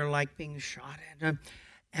 and we're like being shot at.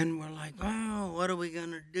 And we're like, oh, what are we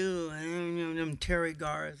going to do? And Terry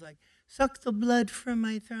Garr is like, suck the blood from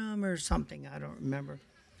my thumb or something. I don't remember.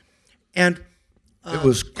 And it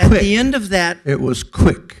was quick. At the end of that. It was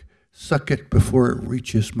quick. Suck it before it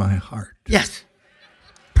reaches my heart. Yes.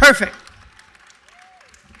 Perfect.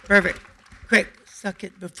 Quick. Suck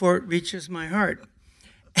it before it reaches my heart.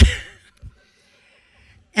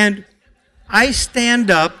 And I stand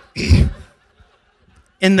up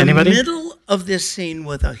in the middle of this scene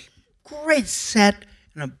with a great set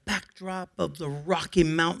and a backdrop of the Rocky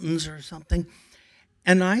Mountains or something.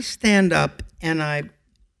 And I stand up and I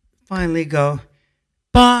finally go,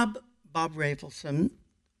 Bob Rafelson,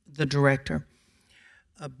 the director,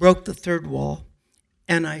 broke the third wall,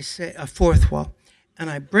 and I say a fourth wall, and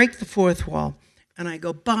I break the fourth wall, and I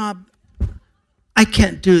go, Bob, I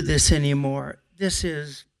can't do this anymore. This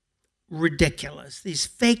is ridiculous. These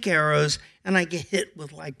fake arrows, and I get hit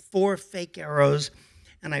with like 4 fake arrows,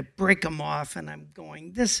 and I break them off, and I'm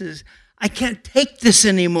going, I can't take this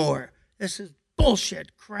anymore. This is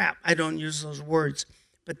bullshit, crap. I don't use those words,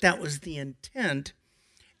 but that was the intent.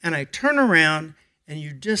 And I turn around, and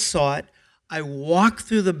you just saw it. I walk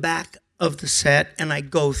through the back of the set, and I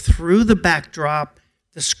go through the backdrop,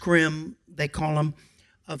 the scrim, they call them,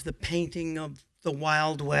 of the painting of the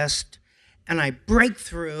Wild West, and I break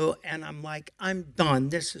through, and I'm like, I'm done.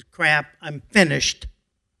 This is crap. I'm finished.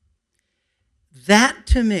 That,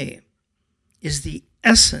 to me, is the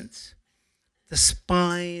essence, the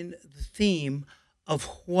spine, the theme of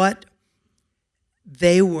what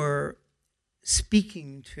they were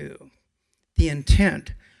speaking to, the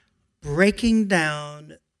intent, breaking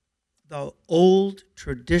down the old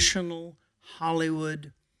traditional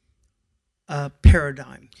Hollywood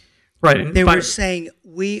paradigm. Right. They were saying,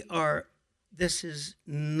 this is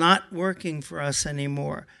not working for us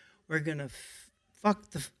anymore. We're going to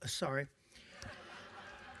sorry.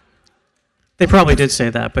 They probably did say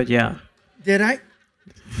that, but yeah. Did I?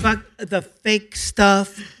 Fuck the fake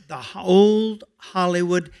stuff, the old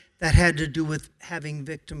Hollywood that had to do with having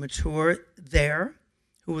Victor Mature there,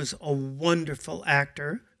 who was a wonderful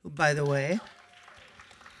actor, who, by the way,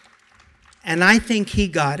 and I think he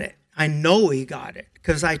got it. I know he got it,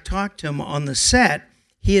 because I talked to him on the set.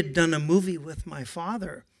 He had done a movie with my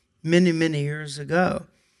father many, many years ago.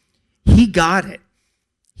 He got it.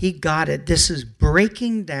 He got it. This is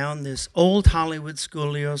breaking down this old Hollywood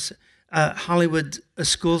school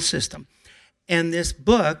system. And this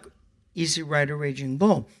book, Easy Rider, Raging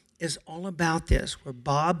Bull, is all about this, where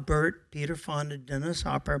Bob, Burt, Peter Fonda, Dennis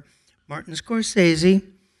Hopper, Martin Scorsese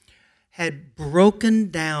had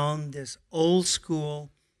broken down this old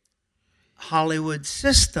school Hollywood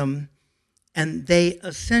system, and they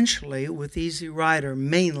essentially, with Easy Rider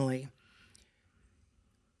mainly,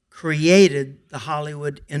 created the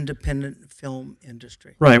Hollywood independent film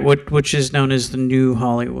industry. Right, which is known as the New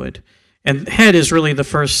Hollywood. And Head is really the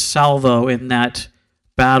first salvo in that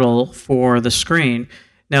battle for the screen.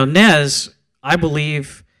 Now, Nez, I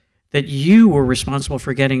believe that you were responsible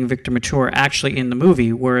for getting Victor Mature actually in the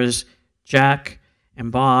movie, whereas Jack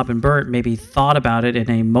and Bob and Burt maybe thought about it in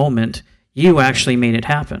a moment. You actually made it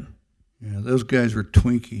happen. Yeah, those guys were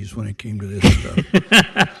Twinkies when it came to this stuff.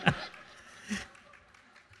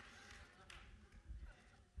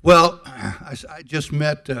 Well, I just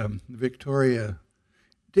met Victoria.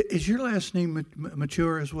 Is your last name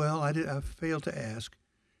Mature as well? I failed to ask.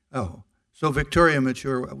 Oh, so Victoria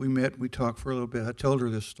Mature, we met, we talked for a little bit. I told her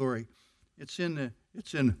this story. It's in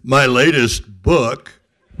my latest book.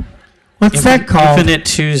 What's that called? Infinite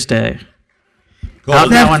Tuesday. Called Out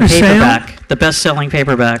now on paperback, the best-selling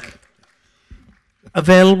paperback.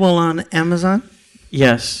 Available on Amazon?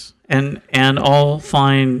 Yes, and all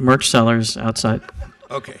fine merch sellers outside.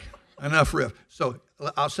 Okay, enough riff. So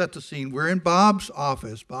I'll set the scene. We're in Bert's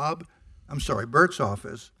office. Burt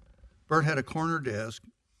had a corner desk,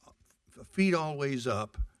 feet all ways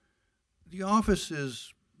up. The office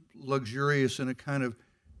is luxurious in a kind of,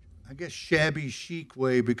 I guess, shabby chic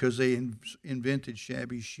way, because they invented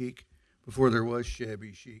shabby chic before there was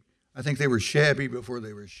shabby chic. I think they were shabby before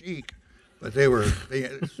they were chic, but they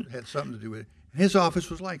had something to do with it. And his office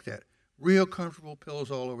was like that. Real comfortable,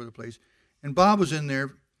 pillows all over the place. And Bob was in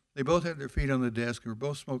there. They both had their feet on the desk. They were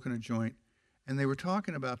both smoking a joint. And they were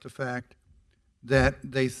talking about the fact that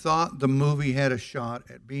they thought the movie had a shot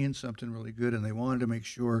at being something really good, and they wanted to make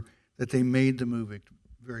sure that they made the movie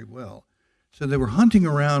very well. So they were hunting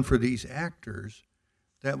around for these actors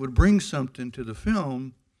that would bring something to the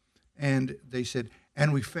film, and they said,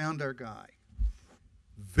 and we found our guy,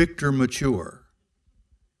 Victor Mature.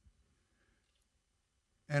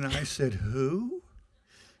 And I said, who?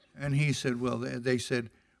 And he said, well, they said,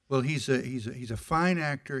 well, he's a fine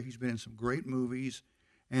actor. He's been in some great movies,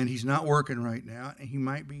 and he's not working right now, and he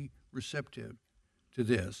might be receptive to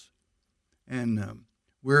this. And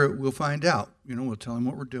we'll find out. We'll tell him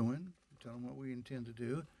what we're doing, tell him what we intend to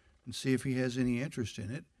do, and see if he has any interest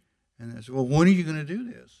in it. And I said, well, when are you going to do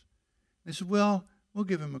this? They said, well, we'll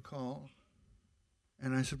give him a call.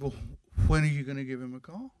 And I said, well, when are you going to give him a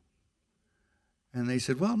call? And they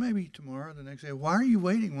said, well, maybe tomorrow, the next day. Why are you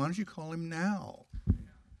waiting? Why don't you call him now?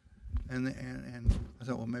 And I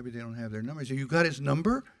thought, well, maybe they don't have their number. I said, you got his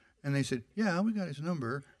number? And they said, yeah, we got his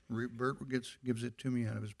number. Bert gives it to me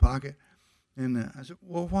out of his pocket. And I said,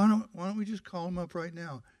 well, why don't we just call him up right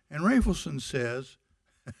now? And Rafelson says,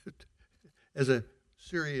 as a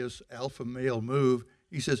serious alpha male move.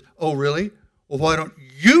 He says, "Oh, really? Well, why don't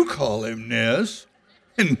you call him, Ness?"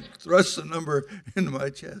 And thrusts the number into my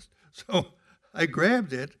chest. So I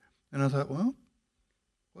grabbed it, and I thought, well,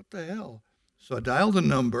 what the hell? So I dialed the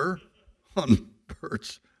number on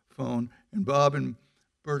Bert's phone, and Bob and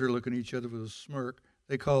Bert are looking at each other with a smirk.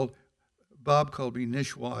 Bob called me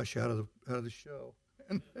Nishwash out of the show,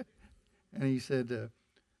 and he said,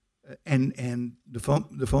 and the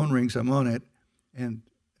phone rings. I'm on it, and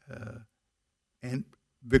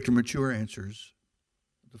Victor Mature answers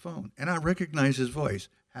the phone, and I recognize his voice.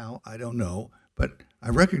 How? I don't know, but I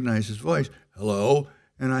recognize his voice. Hello,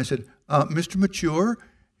 and I said, Mr. Mature.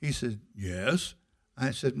 He said, yes.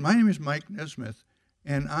 I said, my name is Mike Nesmith,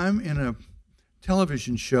 and I'm in a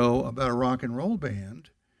television show about a rock and roll band,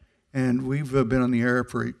 and we've been on the air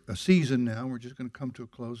for a season now. We're just going to come to a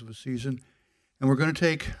close of a season, and we're going to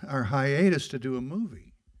take our hiatus to do a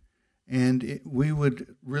movie, and we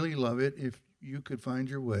would really love it if you could find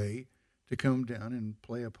your way to come down and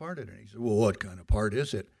play a part in it. He said, well, what kind of part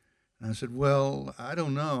is it? And I said, well, I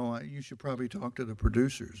don't know. You should probably talk to the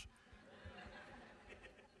producers.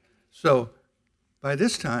 So by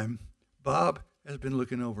this time, Bob has been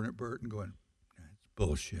looking over at Bert and going, it's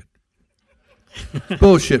bullshit.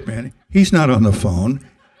 Bullshit, man. He's not on the phone.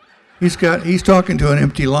 He's talking to an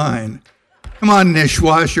empty line. Come on,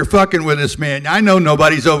 Nishwash, you're fucking with us, man. I know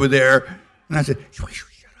nobody's over there. And I said, shut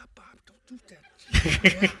up, Bob. Don't do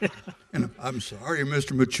that. And I'm sorry,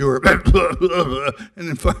 Mr. Mature. And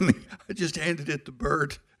then finally, I just handed it to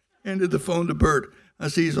Bert, handed the phone to Bert. I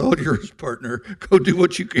said, he's all yours, partner. Go do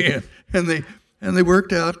what you can. And they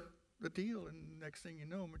worked out the deal. And next thing you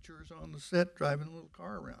know, Mature's on the set driving a little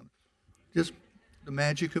car around. Just the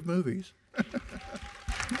magic of movies.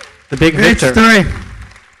 The big Great Victor. story.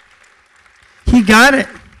 He got it.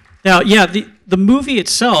 Now, yeah, the movie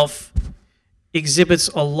itself exhibits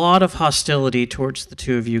a lot of hostility towards the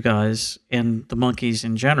two of you guys and the Monkees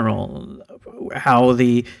in general. How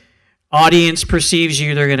the audience perceives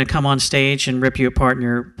you, they're going to come on stage and rip you apart in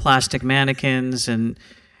your plastic mannequins, and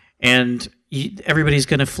everybody's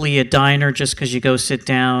going to flee a diner just because you go sit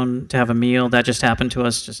down to have a meal. That just happened to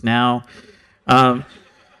us just now.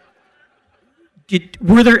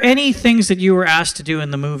 Were there any things that you were asked to do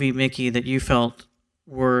in the movie, Mickey, that you felt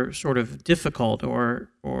were sort of difficult or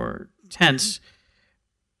tense?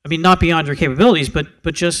 I mean, not beyond your capabilities, but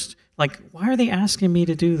just like, why are they asking me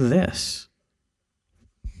to do this?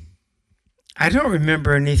 I don't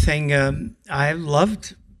remember anything. I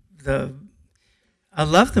loved the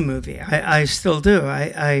movie. I still do.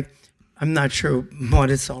 I'm not sure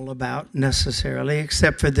what it's all about necessarily,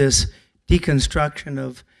 except for this deconstruction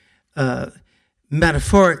of,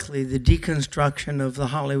 metaphorically, the deconstruction of the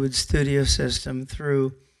Hollywood studio system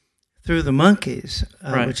through the Monkees,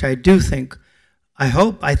 Right. which I do think,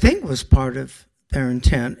 I think was part of their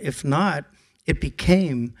intent. If not, it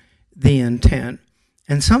became the intent.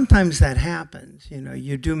 And sometimes that happens. You know,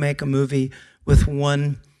 you do make a movie with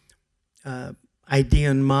one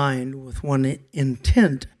idea in mind, with one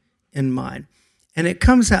intent in mind. And it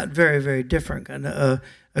comes out very, very different. And a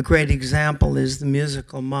great example is the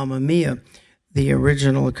musical Mamma Mia. The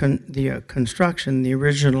original construction, the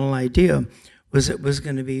original idea was it was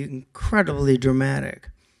going to be incredibly dramatic,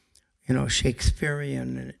 you know,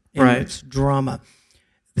 Shakespearean in Right. its drama.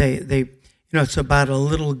 It's about a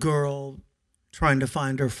little girl trying to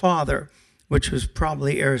find her father, which was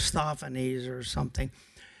probably Aristophanes or something.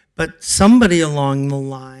 But somebody along the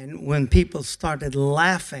line, when people started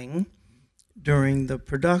laughing during the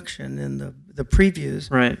production in the previews,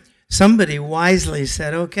 Right. somebody wisely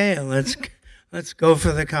said, okay, let's go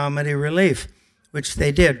for the comedy relief, which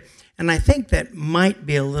they did. And I think that might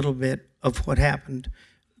be a little bit of what happened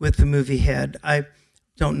with the movie Head. I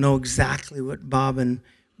don't know exactly what Bob and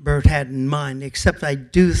Bert had in mind, except I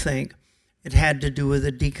do think it had to do with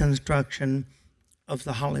the deconstruction of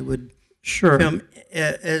the Hollywood Sure. film,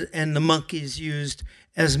 and the Monkees used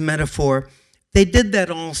as metaphor. They did that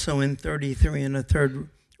also in 33 and a Third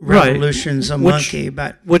Revolution's a Monkey,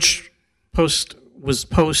 but which was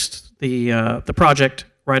post the project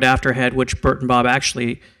right after Head, which Bert and Bob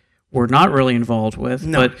actually were not really involved with.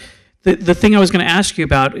 No. But the thing I was going to ask you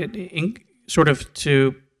about, sort of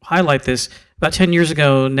to highlight this, about 10 years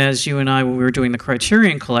ago, Nez, you and I, when we were doing the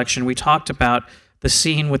Criterion Collection, we talked about the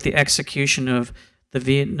scene with the execution of the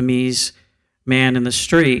Vietnamese man in the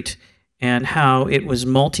street and how it was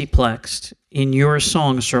multiplexed in your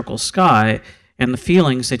song Circle Sky and the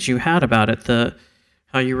feelings that you had about it,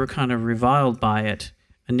 how you were kind of reviled by it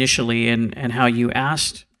initially, and how you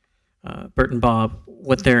asked Bert and Bob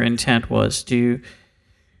what their intent was. Do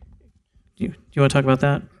you want to talk about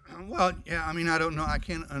that? Well, yeah, I mean, I don't know. I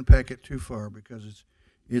can't unpack it too far because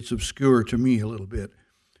it's obscure to me a little bit.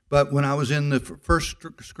 But when I was in the first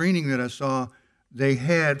screening that I saw, they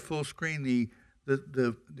had full screen I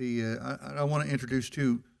don't want to introduce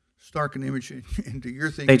too stark an image into your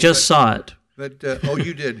thing. They just saw it. But oh,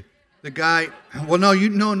 you did. The guy. Well, no, you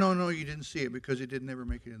didn't see it because it didn't ever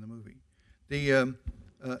make it in the movie.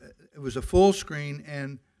 It was a full screen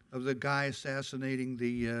and of the guy assassinating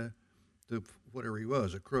the whatever he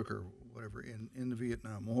was, a crook or whatever in the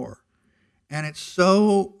Vietnam War, and it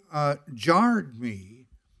so jarred me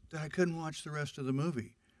that I couldn't watch the rest of the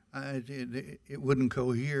movie. It wouldn't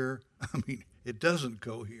cohere. I mean, it doesn't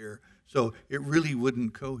cohere, so it really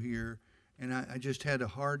wouldn't cohere, and I just had a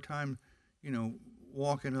hard time,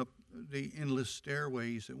 walking up the endless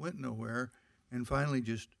stairways that went nowhere, and finally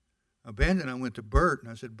just abandoned. I went to Bert, and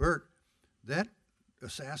I said, Bert, that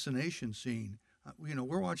assassination scene,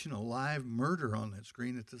 we're watching a live murder on that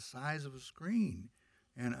screen at the size of a screen,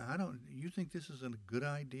 and you think this is a good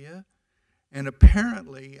idea? And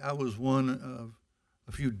apparently I was one of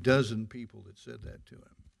a few dozen people that said that to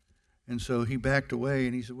him. And so he backed away,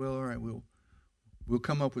 and he said, well, all right, we'll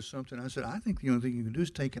come up with something. I said, I think the only thing you can do is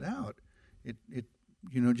take it out. It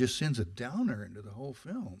just sends a downer into the whole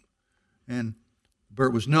film. And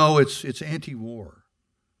Bert was, no, it's anti-war,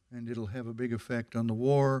 and it'll have a big effect on the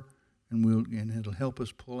war, and it'll help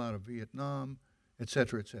us pull out of Vietnam, et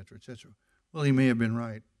cetera, et cetera, et cetera. Well, he may have been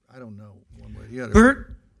right. I don't know one way or the other.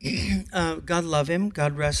 Bert, God love him,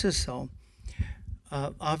 God rest his soul,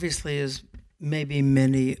 obviously, as maybe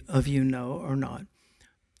many of you know or not,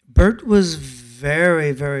 Bert was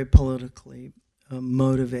very, very politically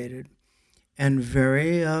motivated and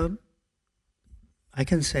very, I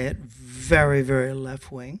can say it, very, very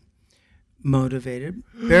left-wing motivated,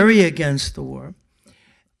 very against the war,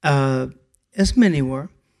 as many were.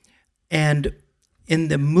 And in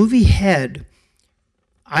the movie Head,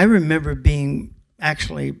 I remember being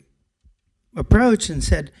actually approached and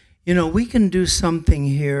said, we can do something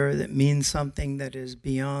here that means something that is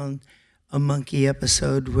beyond a monkey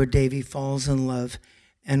episode where Davy falls in love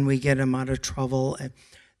and we get him out of trouble.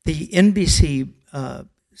 The NBC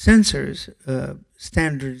censors,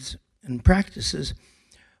 standards and practices,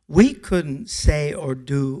 we couldn't say or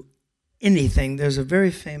do anything. There's a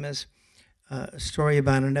very famous story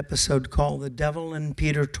about an episode called The Devil and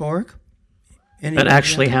Peter Tork. That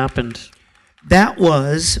actually happened. That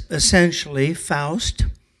was essentially Faust.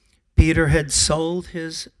 Peter had sold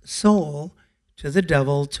his soul to the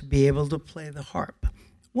devil to be able to play the harp.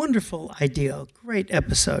 Wonderful idea, great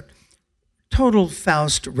episode. Total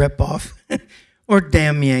Faust ripoff, or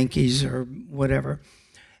damn Yankees, or whatever.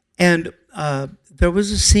 And there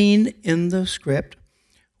was a scene in the script,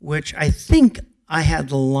 which I think I had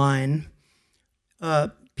the line,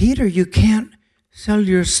 Peter, you can't sell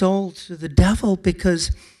your soul to the devil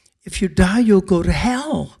because if you die, you'll go to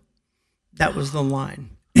hell. That was the line.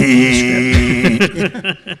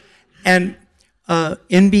 And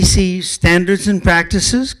NBC Standards and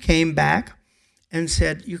Practices came back and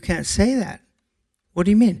said, you can't say that. What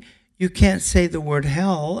do you mean? You can't say the word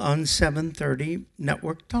hell on 7:30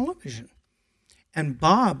 network television. And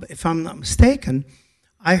Bob, if I'm not mistaken,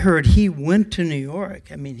 I heard he went to New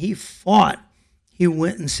York. I mean, he fought. He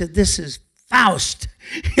went and said, this is Faust.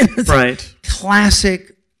 Right.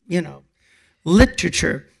 Classic,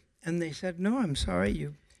 literature. And they said, no, I'm sorry,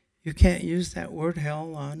 you can't use that word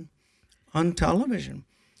hell on television.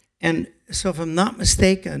 And so if I'm not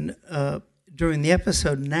mistaken, during the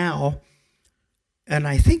episode now, and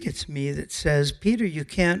I think it's me that says, Peter, you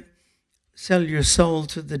can't sell your soul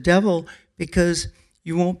to the devil because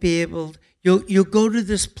you won't be able, you'll go to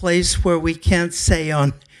this place where we can't say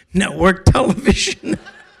on network television.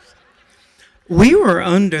 We were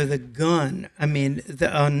under the gun. I mean,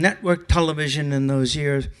 on network television in those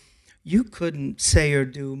years, you couldn't say or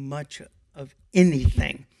do much of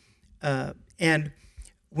anything. And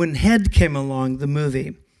when Head came along, the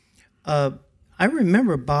movie, I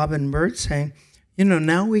remember Bob and Bert saying,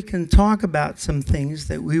 now we can talk about some things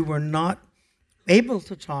that we were not able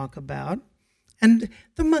to talk about. And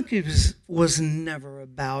the Monkees was never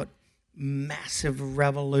about massive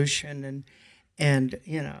revolution and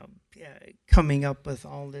coming up with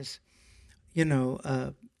all this,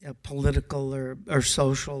 political or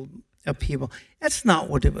social upheaval. That's not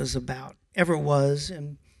what it was about, ever was,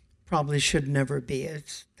 and probably should never be.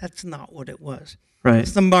 That's not what it was. Right.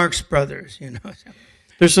 It's the Marx Brothers,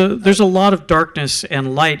 There's a lot of darkness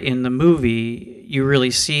and light in the movie. You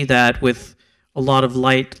really see that with a lot of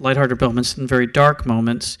lighthearted moments and very dark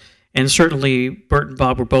moments. And certainly Bert and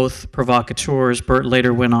Bob were both provocateurs. Bert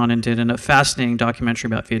later went on and did a fascinating documentary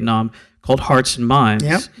about Vietnam called Hearts and Minds.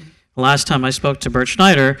 Yep. The last time I spoke to Bert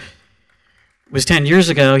Schneider was 10 years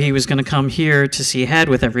ago. He was going to come here to see Head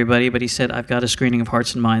with everybody, but he said, I've got a screening of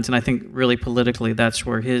Hearts and Minds. And I think really politically that's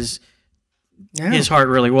where his heart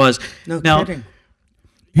really was. No now, kidding.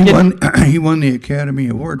 He won the Academy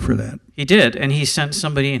Award for that. He did, and he sent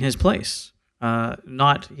somebody in his place.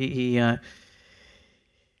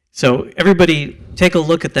 So everybody take a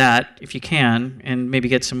look at that if you can, and maybe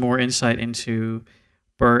get some more insight into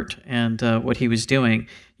Bert and what he was doing.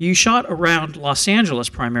 You shot around Los Angeles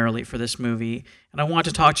primarily for this movie, and I want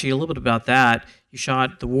to talk to you a little bit about that. You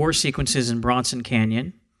shot the war sequences in Bronson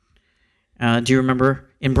Canyon. Do you remember?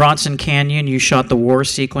 In Bronson Canyon, you shot the war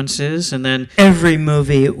sequences, and then Every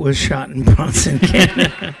movie was shot in Bronson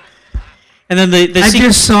Canyon. and then I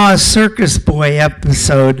just saw a Circus Boy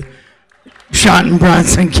episode shot in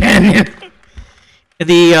Bronson Canyon.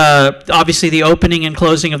 Obviously the opening and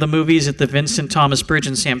closing of the movies at the Vincent Thomas Bridge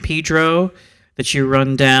in San Pedro that you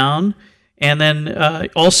run down, and then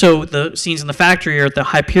also the scenes in the factory are at the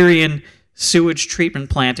Hyperion sewage treatment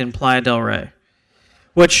plant in Playa del Rey,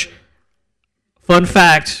 which, fun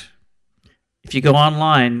fact, if you go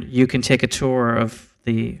online, you can take a tour of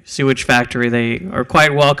the sewage factory. They are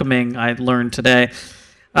quite welcoming, I learned today.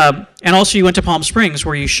 And also you went to Palm Springs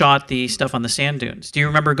where you shot the stuff on the sand dunes. Do you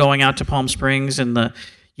remember going out to Palm Springs and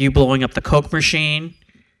you blowing up the Coke machine?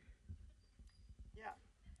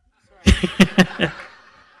 Yeah.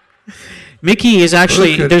 Mickey is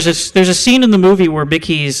actually, there's a scene in the movie where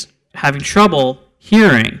Mickey's having trouble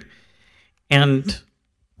hearing, and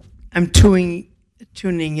I'm tuning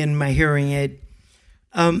in my hearing aid.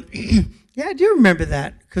 Yeah, I do remember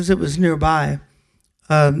that because it was nearby.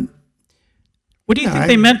 What do you think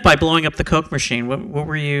they meant by blowing up the Coke machine? What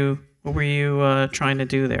were you trying to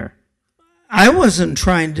do there? I wasn't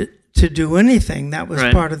trying to do anything. That was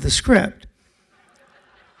part of the script.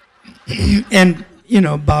 And,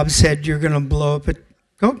 Bob said, you're going to blow up a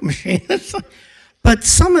Coke machine. But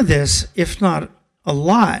some of this, if not a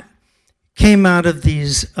lot, came out of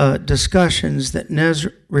these discussions that Nez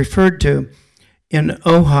referred to in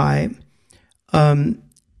Ojai.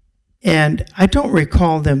 And I don't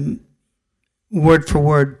recall them word for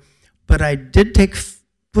word, but I did take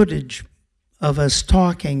footage of us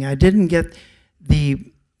talking. I didn't get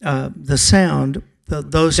the sound.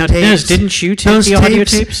 Those now, tapes. Nez, didn't you take the audio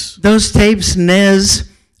tapes? Those tapes, Nez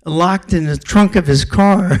locked in the trunk of his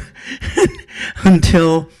car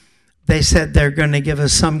until they said they're going to give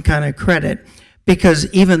us some kind of credit. Because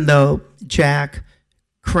even though Jack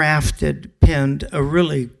penned a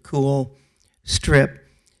really cool strip,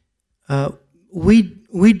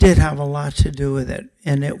 we did have a lot to do with it.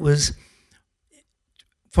 And it was,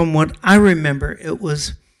 from what I remember, it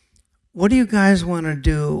was, what do you guys want to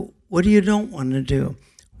do? What do you don't want to do?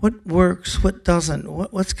 What works? What doesn't?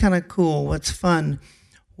 What's kind of cool? What's fun?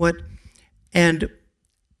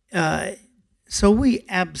 So we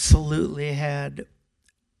absolutely had,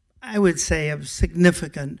 I would say, a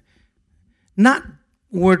significant, not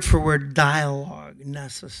word for word dialogue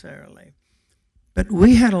necessarily, but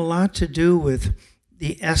we had a lot to do with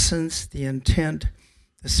the essence, the intent,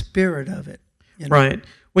 the spirit of it. Right.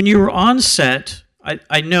 When you were on set,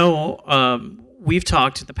 I know we've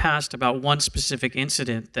talked in the past about one specific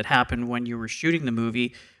incident that happened when you were shooting the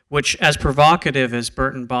movie, which, as provocative as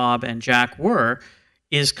Bert and Bob and Jack were,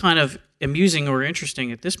 is kind of amusing or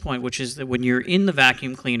interesting at this point, which is that when you're in the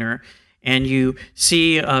vacuum cleaner and you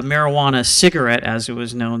see a marijuana cigarette, as it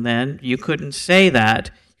was known then, you couldn't say that.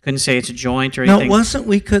 You couldn't say it's a joint or anything. No, it wasn't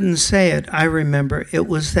we couldn't say it, I remember. It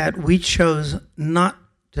was that we chose not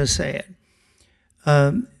to say it.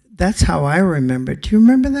 That's how I remember it. Do you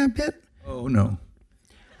remember that bit? Oh, no.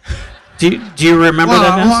 Do you remember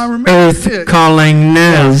that, Nez? I remember Earth it. calling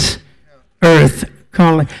Nez. Yeah. Earth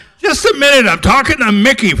calling. Just a minute. I'm talking to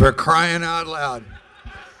Mickey, for crying out loud.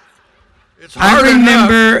 It's hard I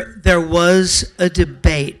remember there was a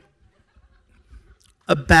debate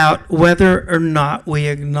about whether or not we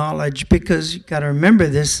acknowledge, because you got to remember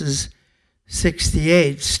this is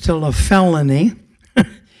 68, still a felony.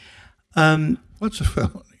 What's a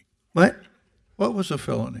felony? What? What was a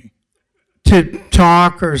felony? To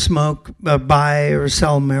talk or smoke, buy or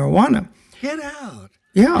sell marijuana. Get out.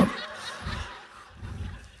 Yeah.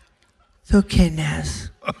 It's okay, Nez.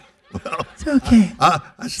 Well, it's okay.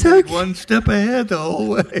 I stayed one step ahead the whole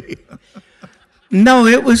way. No,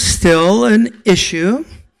 it was still an issue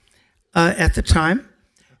at the time.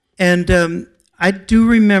 And I do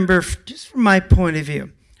remember, just from my point of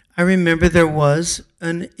view, I remember there was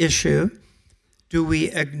an issue. Do we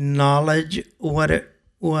acknowledge what it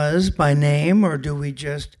was by name, or do we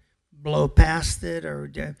just blow past it?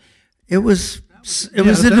 Or it was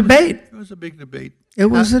a debate. It was a big debate. It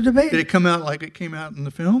was a debate. Did it come out like it came out in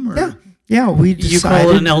the film? Or? Yeah. Yeah, we decided. You call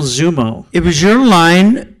it an El Zumo. It was your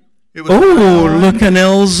line. It was Look an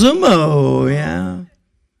El Zumo. Yeah.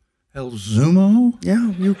 El Zumo?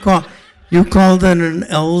 Yeah, you called it an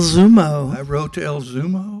El Zumo. I wrote to El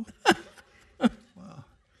Zumo? Wow.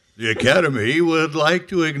 The Academy would like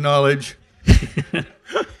to acknowledge.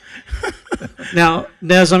 Now,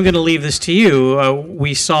 Nez, I'm going to leave this to you.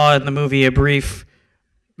 We saw in the movie a brief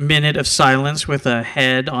minute of silence with a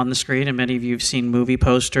head on the screen, and many of you have seen movie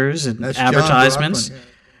posters and That's advertisements John Brockman,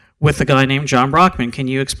 yeah. with a guy named John Brockman. Can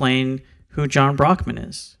you explain who John Brockman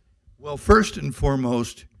is? Well, first and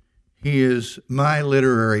foremost, he is my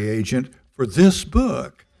literary agent for this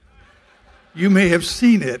book. You may have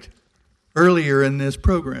seen it earlier in this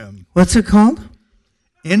program. What's it called?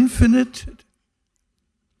 Infinite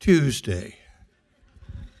Tuesday.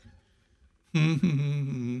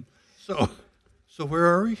 So where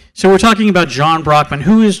are we? So we're talking about John Brockman.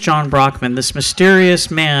 Who is John Brockman, this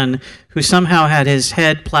mysterious man who somehow had his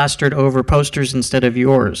head plastered over posters instead of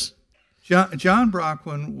yours? John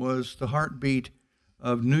Brockman was the heartbeat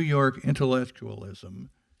of New York intellectualism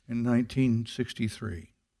in 1963.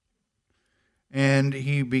 And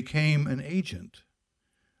he became an agent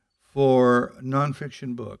for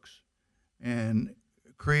nonfiction books and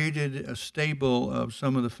created a stable of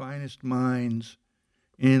some of the finest minds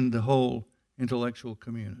in the whole intellectual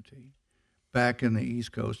community back in the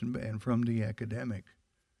East Coast and from the academic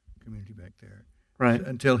community back there. Right.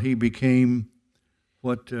 Until he became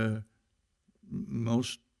what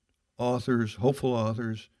most authors, hopeful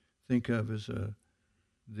authors, think of as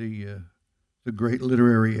the great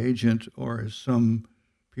literary agent, or as some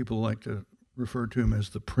people like to refer to him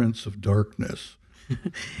as the Prince of Darkness.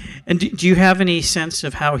 And do you have any sense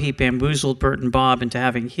of how he bamboozled Bert and Bob into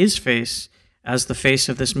having his face as the face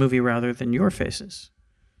of this movie rather than your faces?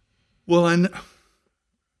 Well, I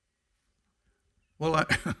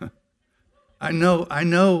know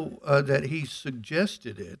that he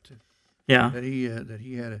suggested it. Yeah. That he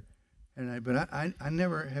had but I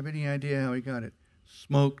never have any idea how he got it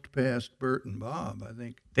smoked past Bert and Bob. I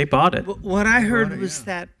think they bought it. What I heard was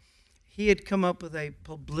that he had come up with a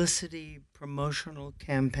publicity promotional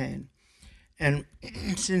campaign. And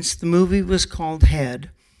since the movie was called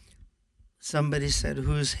Head, somebody said,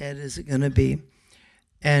 whose head is it going to be?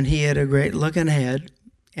 And he had a great looking head.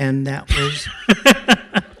 And that was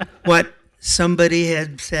what somebody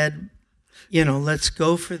had said, let's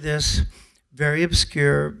go for this very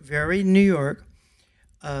obscure, very New York,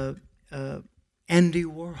 Andy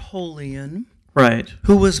Warholian. Right.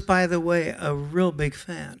 Who was, by the way, a real big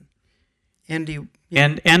fan. Andy.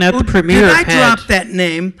 And at the premiere Did I drop that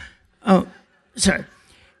name? Oh, sorry.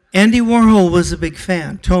 Andy Warhol was a big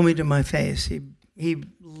fan. Told me to my face. He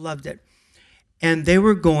loved it. And they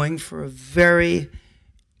were going for a very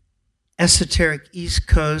esoteric East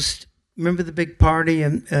Coast. Remember the big party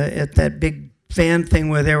at that big fan thing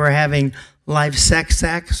where they were having live sex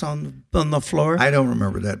acts on the floor? I don't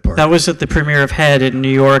remember that part. That was at the premiere of Head in New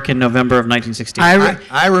York in November of 1960.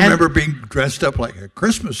 I remember being dressed up like a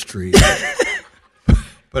Christmas tree.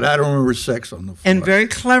 But I don't remember sex on the floor. And very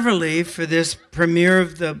cleverly, for this premiere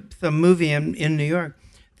of the movie in New York,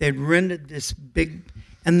 they'd rented this big,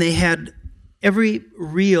 and they had every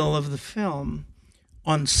reel of the film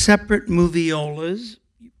on separate moviolas.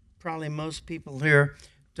 Probably most people here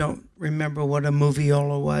don't remember what a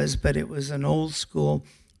moviola was, but it was an old school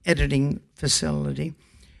editing facility,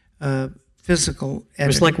 physical editing. It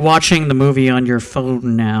was like watching the movie on your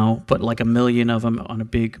phone now, but like a million of them on a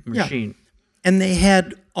big machine. Yeah. And they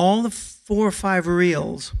had all the 4 or 5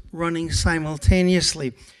 reels running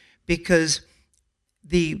simultaneously because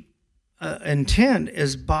the intent,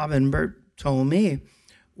 as Bob and Bert told me,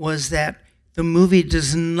 was that the movie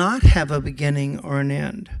does not have a beginning or an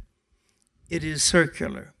end. It is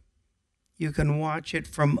circular. You can watch it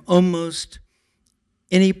from almost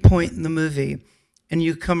any point in the movie, and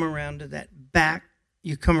you come around to that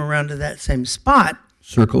same spot.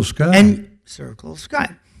 Circle Sky. And Circle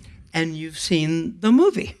Sky. And you've seen the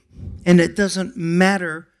movie. And it doesn't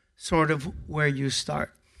matter sort of where you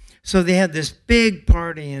start. So they had this big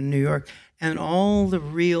party in New York, and all the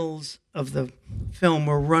reels of the film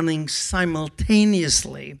were running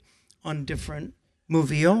simultaneously on different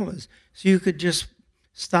moviolas. So you could just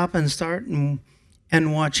stop and start and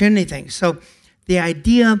watch anything. So the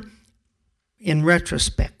idea, in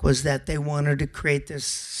retrospect, was that they wanted to create this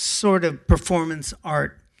sort of performance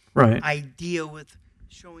art idea with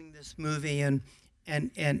showing this movie and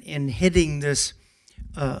hitting this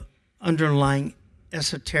underlying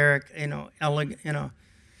esoteric, artsy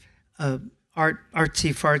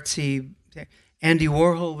fartsy. Andy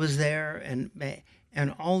Warhol was there,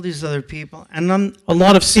 and all these other people. And A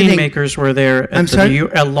lot of scene sitting- makers were there. I'm sorry?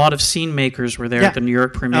 A lot of scene makers were there Yeah, at the New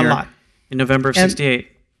York premiere a lot. in November of And-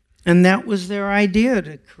 '68. And that was their idea,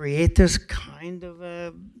 to create this kind of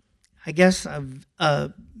a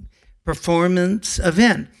performance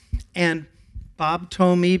event. And Bob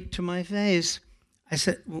told me to my face, I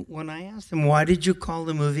said, when I asked him, why did you call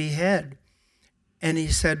the movie Head? And he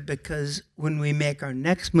said, because when we make our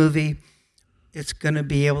next movie, it's going to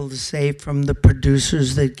be able to say from the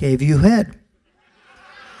producers that gave you Head.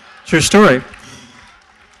 True story.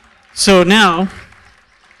 So now,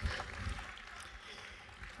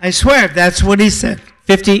 I swear, that's what he said.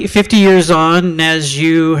 50 years on, Nez,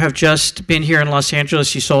 you have just been here in Los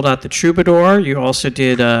Angeles. You sold out the Troubadour. You also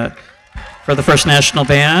did for the First National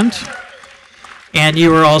Band. And you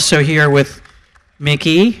were also here with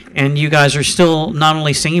Mickey. And you guys are still not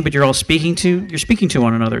only singing, but you're speaking to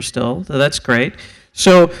one another still. So that's great.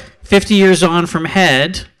 So 50 years on from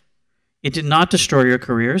Head, it did not destroy your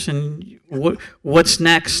careers. And what's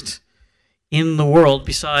next in the world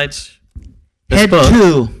besides this Head book?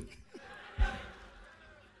 2.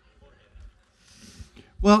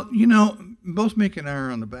 Well, both Mick and I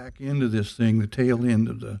are on the back end of this thing, the tail end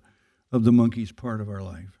of the Monkees part of our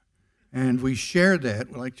life, and we shared that,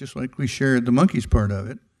 just like we shared the Monkees part of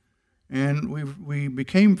it, and we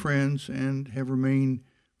became friends and have remained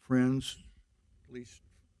friends, at least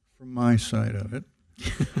from my side of it,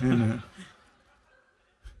 and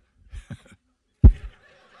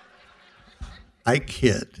I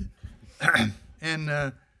kid,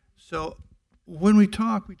 and so. When we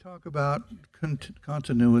talk about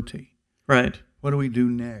continuity. Right. What do we do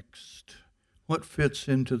next? What fits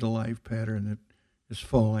into the life pattern that is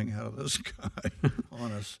falling out of the sky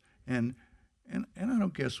on us? And I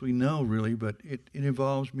don't guess we know really, but it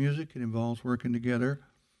involves music. It involves working together.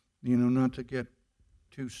 Not to get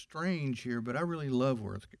too strange here, but I really love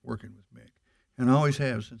working with Mick, and I always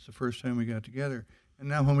have since the first time we got together. And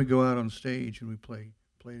now when we go out on stage and we play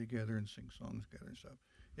together and sing songs together and stuff.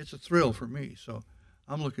 It's a thrill for me, so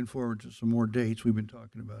I'm looking forward to some more dates. We've been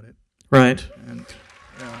talking about it. Right. And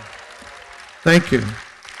thank you.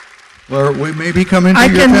 Well, we may be coming to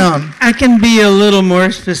your town. I can be a little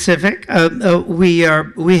more specific. We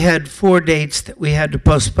had 4 dates that we had to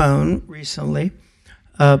postpone recently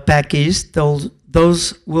back east.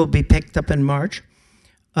 Those will be picked up in March.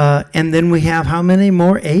 And then we have how many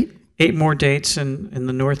more? 8? 8 more dates in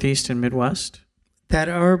the Northeast and Midwest. That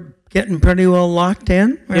are getting pretty well locked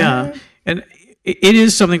in. Right? Yeah, and it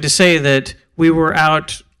is something to say that we were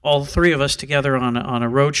out, all 3 of us together on a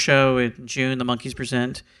road show in June. The Monkees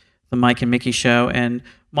present the Mike and Mickey show, and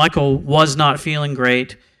Michael was not feeling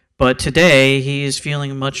great, but today he is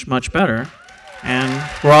feeling much, much better, and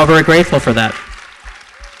we're all very grateful for that.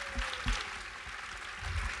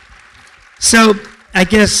 So I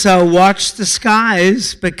guess watch the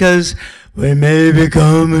skies, because we may be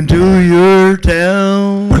coming to your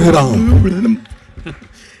town. Put it on.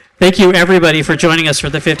 Thank you, everybody, for joining us for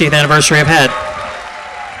the 50th anniversary of Head.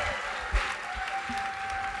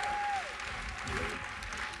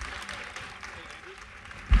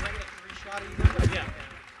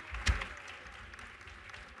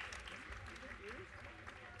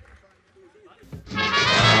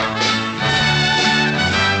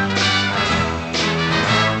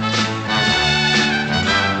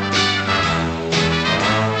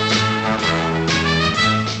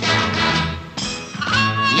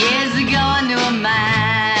 Years ago I knew a man.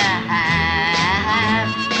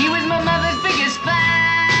 He was my mother's biggest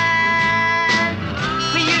fan.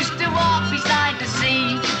 We used to walk beside the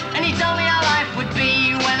sea, and he told me how life would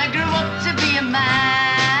be when I grew up to be a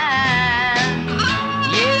man.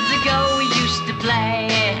 Years ago we used to play.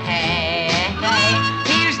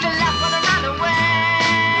 He used to laugh when I ran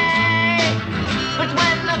away. But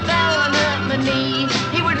when I fell and hurt my knee,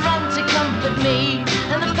 he would run to comfort me,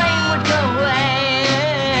 and the pain would go away.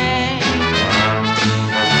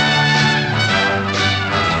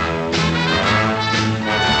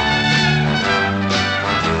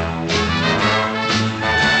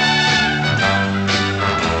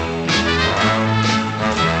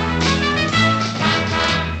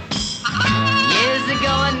 Years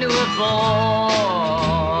ago I knew a boy.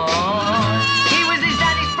 He was his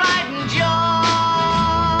daddy's pride and joy.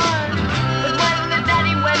 But when the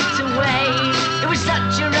daddy went away, it was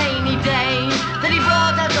such a rainy day that he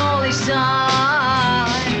brought out all his sons.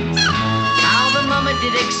 How the mama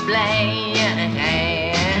did explain,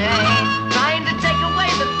 trying to take away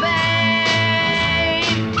the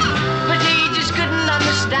pain. But he just couldn't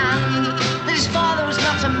understand that his father was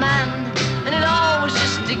not a man, and it all was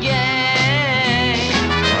just a game.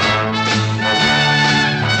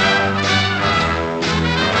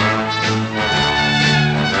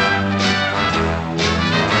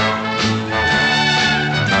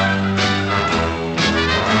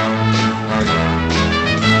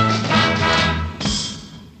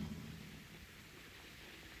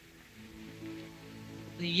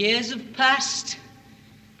 Years have passed,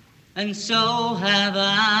 and so have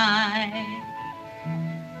I,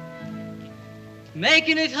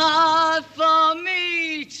 making it hard for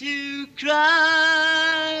me to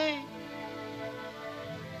cry.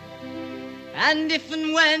 And if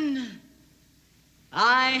and when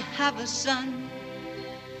I have a son,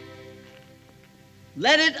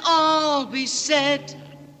 let it all be said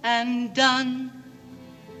and done.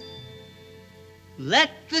 Let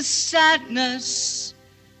the sadness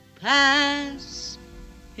pass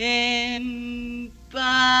him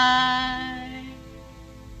by.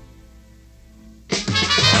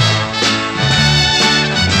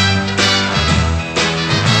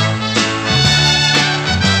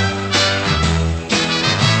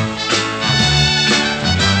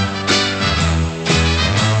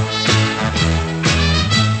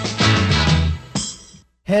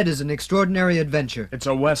 Head is an extraordinary adventure. It's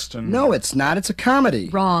a Western. No, it's not. It's a comedy.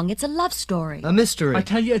 Wrong. It's a love story. A mystery. I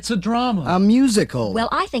tell you, it's a drama. A musical. Well,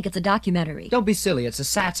 I think it's a documentary. Don't be silly. It's a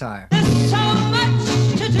satire. There's so much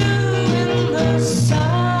to do in the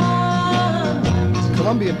sun.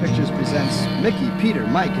 Columbia Pictures presents Mickey, Peter,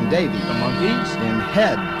 Mike, and Davy. The Monkees? In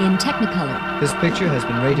Head. In Technicolor. This picture has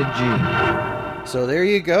been rated G. So there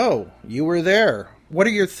you go. You were there. What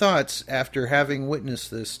are your thoughts after having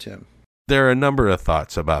witnessed this, Tim? There are a number of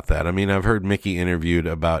thoughts about that. I mean, I've heard Mickey interviewed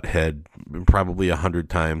about Head probably 100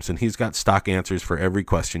 times, and he's got stock answers for every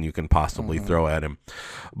question you can possibly throw at him.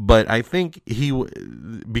 But I think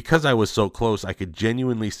because I was so close, I could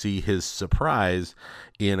genuinely see his surprise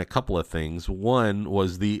in a couple of things. One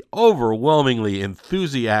was the overwhelmingly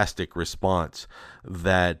enthusiastic response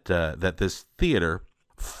that this theater,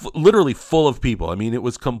 literally full of people. I mean, it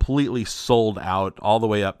was completely sold out all the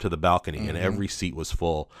way up to the balcony, and every seat was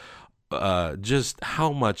full. Just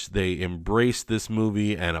how much they embraced this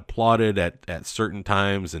movie and applauded at certain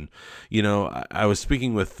times. And, you know, I was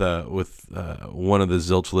speaking with one of the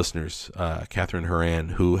Zilch listeners, Catherine Horan,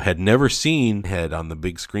 who had never seen Head on the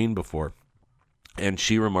big screen before. And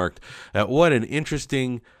she remarked at what an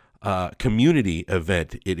interesting community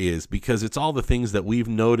event it is, because it's all the things that we've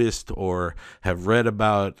noticed or have read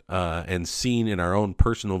about and seen in our own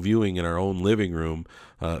personal viewing in our own living room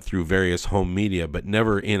through various home media, but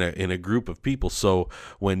never in a group of people. So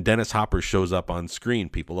when Dennis Hopper shows up on screen,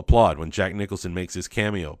 people applaud. When Jack Nicholson makes his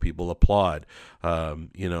cameo, people applaud.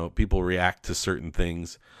 People react to certain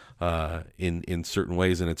things in certain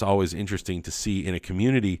ways, and it's always interesting to see in a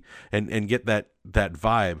community and get that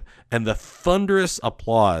vibe. And the thunderous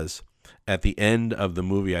applause at the end of the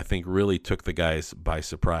movie, I think, really took the guys by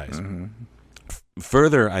surprise.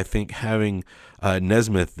 Further, I think having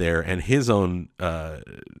Nesmith there and his own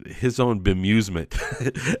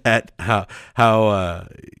bemusement at how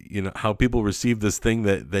people received this thing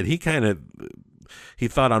that he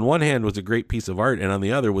thought on one hand was a great piece of art and on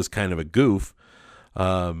the other was kind of a goof.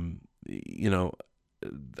 I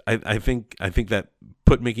think that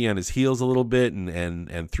put Mickey on his heels a little bit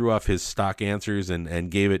and threw off his stock answers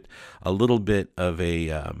and gave it a little bit of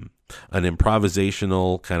an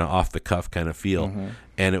improvisational kind of off the cuff kind of feel.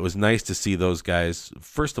 And it was nice to see those guys,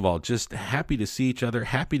 first of all, just happy to see each other,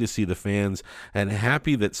 happy to see the fans, and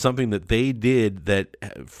happy that something that they did that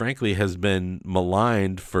frankly has been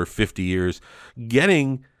maligned for 50 years,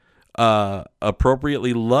 getting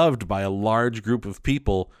appropriately loved by a large group of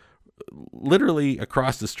people literally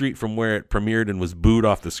across the street from where it premiered and was booed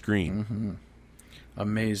off the screen.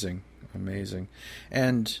 Amazing.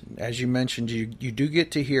 And as you mentioned, you do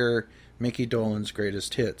get to hear Mickey Dolenz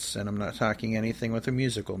greatest hits, and I'm not talking anything with a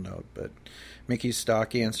musical note, but Mickey's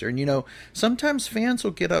stock answer. And sometimes fans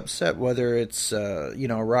will get upset whether it's a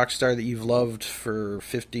rock star that you've loved for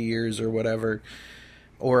 50 years or whatever,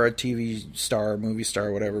 or a TV star, movie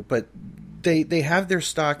star, whatever, but they have their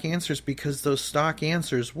stock answers because those stock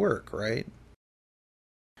answers work, right?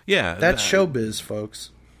 Yeah. That's showbiz,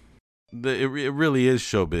 folks. It really is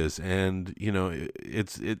showbiz, and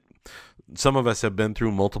some of us have been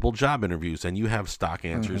through multiple job interviews, and you have stock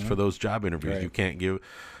answers for those job interviews. Right. You can't give,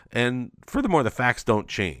 and furthermore, the facts don't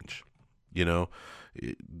change.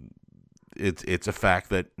 It's a fact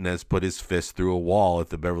that Nez put his fist through a wall at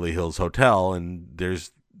the Beverly Hills Hotel, and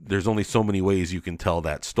there's only so many ways you can tell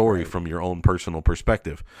that story from your own personal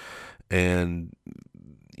perspective. And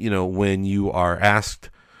when you are asked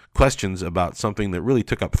questions about something that really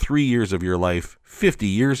took up 3 years of your life 50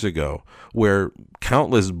 years ago, where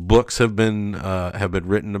countless books have been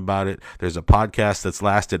written about it. There's a podcast that's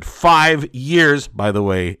lasted 5 years, by the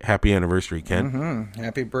way. Happy anniversary, Ken.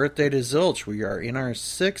 Happy birthday to Zilch. We are in our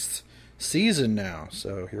 6th season now,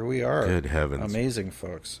 so here we are. Good heavens. Amazing,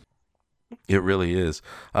 folks. It really is.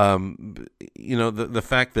 The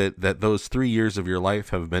fact that those 3 years of your life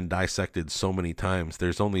have been dissected so many times,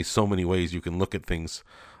 there's only so many ways you can look at things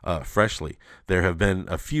freshly. There have been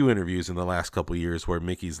a few interviews in the last couple of years where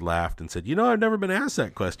Mickey's laughed and said, I've never been asked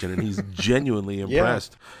that question, and he's genuinely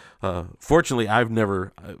impressed. Fortunately, I've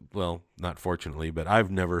never, not fortunately, but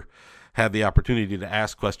I've never had the opportunity to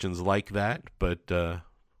ask questions like that, but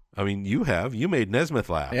you made Nesmith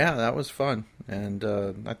laugh. Yeah, that was fun. And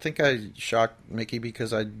I think I shocked Mickey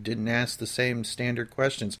because I didn't ask the same standard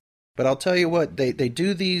questions. But I'll tell you what, they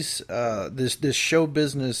do these this show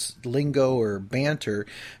business lingo or banter,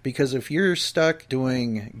 because if you're stuck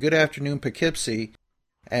doing Good Afternoon Poughkeepsie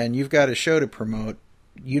and you've got a show to promote,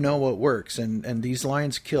 you know what works. And these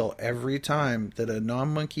lines kill every time that a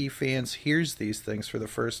non-Monkey fans hears these things for the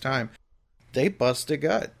first time. They bust a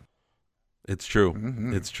gut. It's true.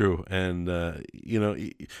 Mm-hmm. It's true. And,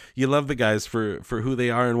 you love the guys for who they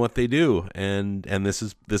are and what they do. And this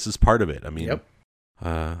is part of it. I mean, yep.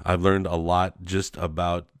 I've learned a lot just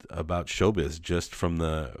about showbiz, just from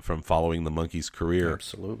following the Monkees' career.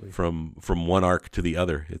 Absolutely. From one arc to the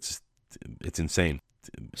other. It's insane.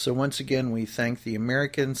 So once again, we thank the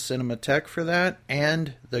American Cinematheque for that,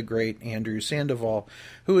 and the great Andrew Sandoval,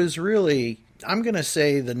 who is really, I'm going to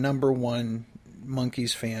say, the number one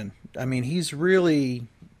Monkees fan. I mean, he's really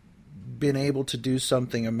been able to do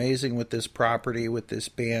something amazing with this property, with this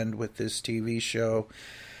band, with this TV show,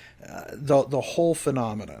 the whole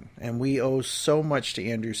phenomenon. And we owe so much to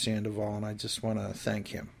Andrew Sandoval, and I just want to thank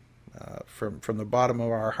him from the bottom of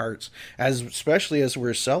our hearts, especially as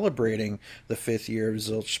we're celebrating the 5th year of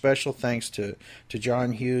Zilch. Special thanks to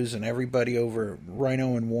John Hughes and everybody over at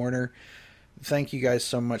Rhino and Warner. Thank you guys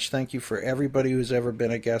so much. Thank you for everybody who's ever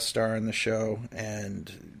been a guest star on the show,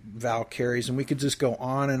 and Val Carey's, and we could just go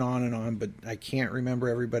on and on and on, but I can't remember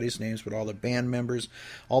everybody's names, but all the band members,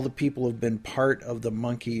 all the people who have been part of the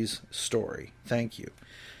Monkees story. Thank you.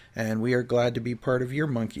 And we are glad to be part of your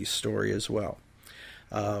Monkees story as well.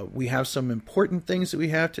 We have some important things that we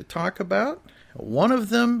have to talk about. One of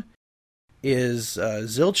them is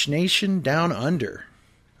Zilch Nation Down Under.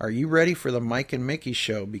 Are you ready for the Mike and Mickey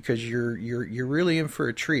show? Because you're really in for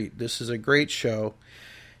a treat. This is a great show,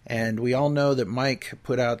 and we all know that Mike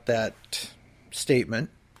put out that statement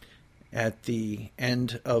at the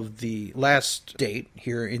end of the last date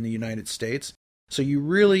here in the United States. So you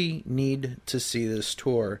really need to see this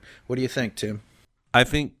tour. What do you think, Tim? I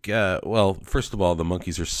think, first of all, the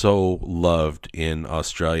Monkees are so loved in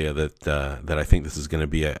Australia that I think this is going to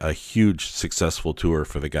be a huge successful tour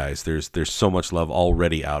for the guys. There's so much love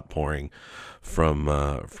already outpouring from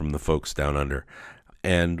the folks down under.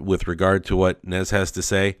 And with regard to what Nez has to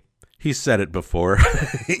say, he's said it before.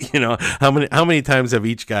 How many times have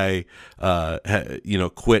each guy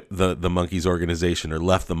quit the Monkees organization or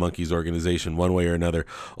left the Monkees organization one way or another,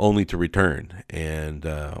 only to return. And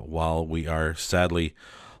while we are sadly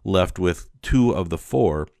left with 2 of the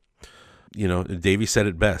 4, Davey said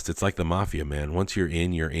it best. It's like the mafia, man. Once you're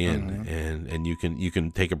in, you're in. Mm-hmm. and you can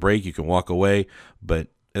take a break, you can walk away, but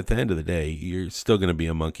at the end of the day, you're still going to be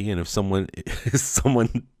a Monkee. And if someone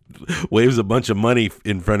waves a bunch of money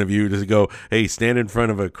in front of you to go, hey, stand in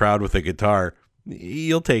front of a crowd with a guitar,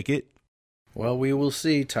 you'll take it. Well, we will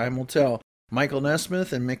see. Time will tell. Michael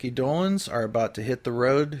Nesmith and Mickey Dolenz are about to hit the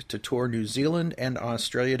road to tour New Zealand and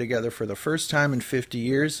Australia together for the first time in 50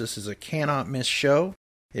 years. This is a cannot-miss show.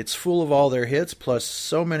 It's full of all their hits, plus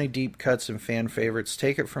so many deep cuts and fan favorites.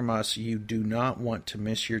 Take it from us, you do not want to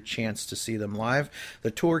miss your chance to see them live.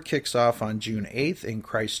 The tour kicks off on June 8th in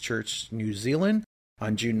Christchurch, New Zealand.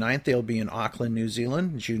 On June 9th, they'll be in Auckland, New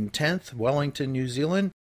Zealand. June 10th, Wellington, New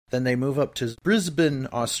Zealand. Then they move up to Brisbane,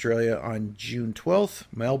 Australia on June 12th,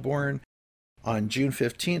 Melbourne on June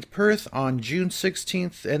 15th, Perth on June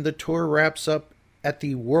 16th, and the tour wraps up at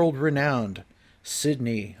the world-renowned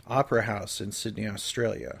Sydney Opera House in Sydney,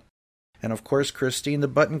 Australia. And of course, Christine the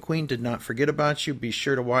Button Queen did not forget about you. Be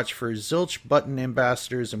sure to watch for Zilch Button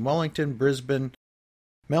ambassadors in Wellington, Brisbane,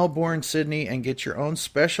 Melbourne, Sydney, and get your own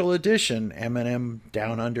special edition M&M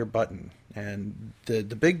Down Under button. And the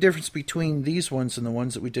big difference between these ones and the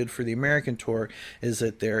ones that we did for the American tour is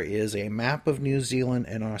that there is a map of New Zealand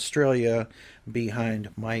and Australia behind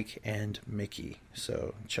Mike and Mickey.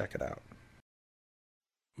 So check it out.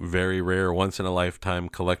 Very rare, once-in-a-lifetime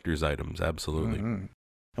collector's items, absolutely. Mm-hmm.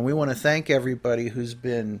 And we want to thank everybody who's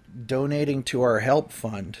been donating to our help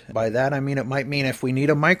fund. By that, I mean, it might mean if we need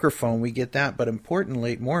a microphone, we get that. But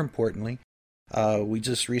more importantly, we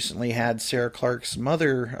just recently had Sarah Clark's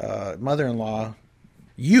mother-in-law.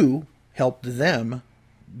 You helped them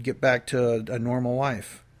get back to a normal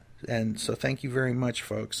life. And so thank you very much,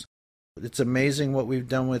 folks. It's amazing what we've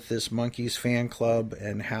done with this Monkees fan club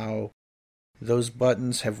and how those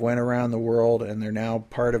buttons have went around the world and they're now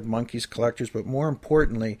part of Monkees collectors. But more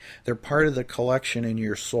importantly, they're part of the collection in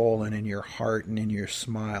your soul and in your heart and in your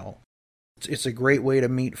smile. It's a great way to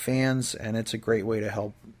meet fans, and it's a great way to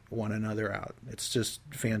help one another out. It's just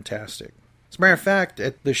fantastic. As a matter of fact,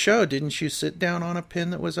 at the show, didn't you sit down on a pin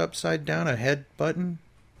that was upside down, a head button?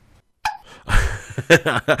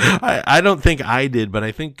 I don't think I did, but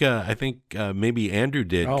I think maybe Andrew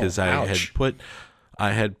did, because I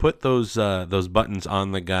had put those buttons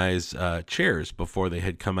on the guys' chairs before they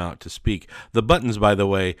had come out to speak. The buttons, by the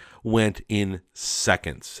way, went in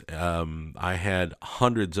seconds. I had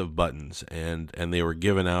hundreds of buttons, and they were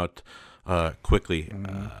given out quickly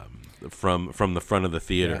from the front of the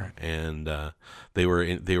theater, and they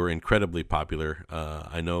were incredibly popular.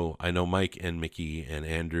 I know Mike and Mickey and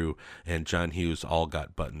Andrew and John Hughes all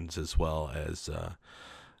got buttons, as well as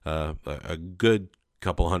a good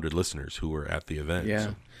couple hundred listeners who were at the event. Yeah.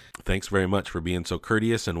 So, thanks very much for being so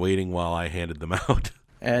courteous and waiting while I handed them out.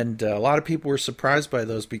 And a lot of people were surprised by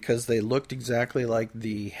those because they looked exactly like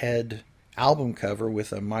the Head album cover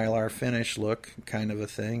with a Mylar finish look kind of a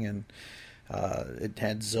thing. And it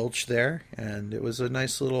had Zilch there, and it was a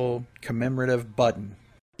nice little commemorative button.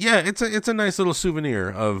 Yeah, it's a nice little souvenir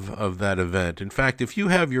of that event. In fact, if you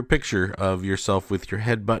have your picture of yourself with your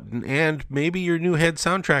Head button and maybe your new Head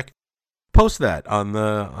soundtrack, post that on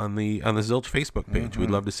the Zilch Facebook page. We'd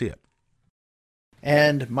love to see it.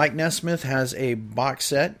 And Mike Nesmith has a box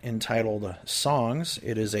set entitled Songs.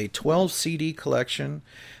 It is a 12 CD collection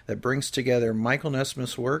that brings together Michael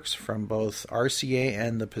Nesmith's works from both RCA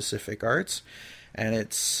and the Pacific Arts. And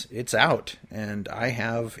it's out. And I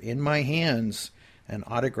have in my hands an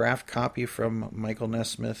autographed copy from Michael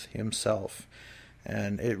Nesmith himself.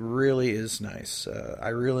 And it really is nice. I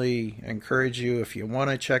really encourage you, if you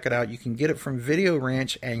want to check it out, you can get it from Video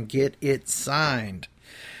Ranch and get it signed.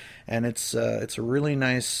 And it's a really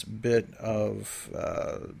nice bit of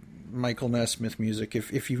Michael Nesmith music.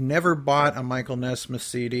 If you've never bought a Michael Nesmith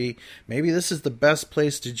CD, maybe this is the best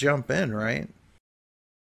place to jump in, right?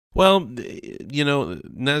 Well,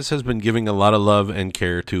 Nez has been giving a lot of love and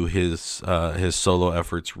care to his solo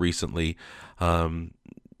efforts recently.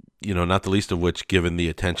 Not the least of which, given the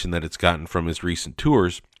attention that it's gotten from his recent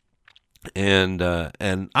tours. And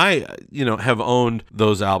I, have owned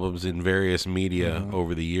those albums in various media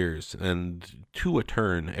over the years, and to a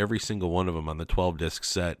turn, every single one of them on the 12-disc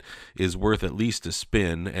set is worth at least a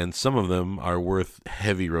spin, and some of them are worth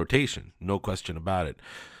heavy rotation, no question about it.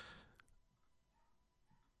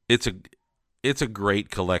 It's a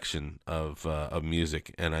great collection of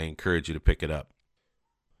music, and I encourage you to pick it up.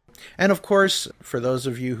 And of course, for those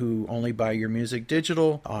of you who only buy your music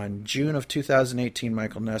digital, on June of 2018,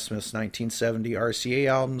 Michael Nesmith's 1970 RCA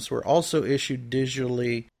albums were also issued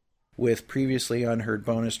digitally with previously unheard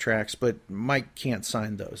bonus tracks, but Mike can't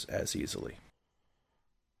sign those as easily.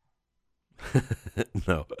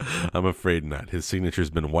 No, I'm afraid not. His signature's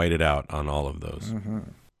been whited out on all of those.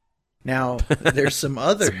 Now, there's some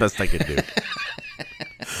other... It's the best I could do.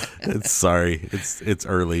 Sorry, it's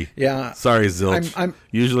early. Yeah. Sorry, Zilch.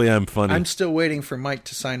 Usually I'm funny. I'm still waiting for Mike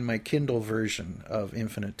to sign my Kindle version of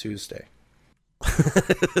Infinite Tuesday.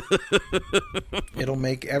 It'll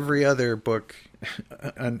make every other book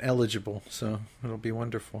ineligible, so it'll be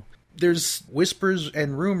wonderful. There's whispers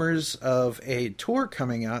and rumors of a tour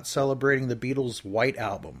coming out celebrating the Beatles' White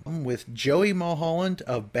Album with Joey Mulholland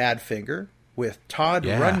of Badfinger, with Todd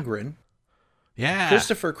Rundgren,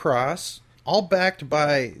 Christopher Cross, all backed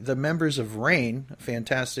by the members of Rain, a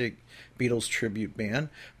fantastic Beatles tribute band,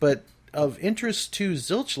 but of interest to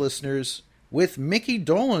Zilch listeners, with Mickey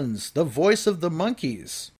Dolenz, the voice of the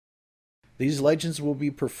Monkees. These legends will be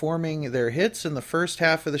performing their hits in the first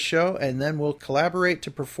half of the show, and then will collaborate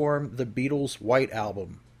to perform the Beatles' White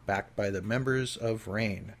Album, backed by the members of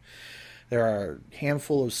Rain. There are a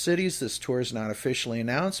handful of cities this tour is not officially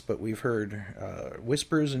announced, but we've heard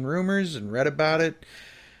whispers and rumors and read about it.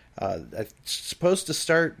 It's supposed to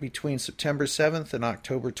start between September 7th and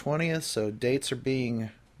October 20th, so dates are being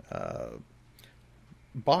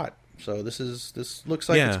bought. So this looks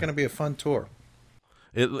like it's going to be a fun tour.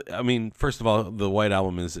 First of all, the White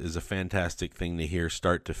Album is a fantastic thing to hear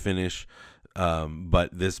start to finish. But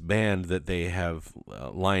this band that they have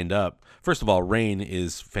lined up, first of all, Rain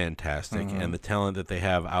is fantastic, and the talent that they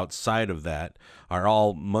have outside of that are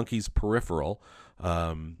all Monkees peripheral.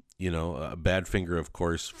 Badfinger, of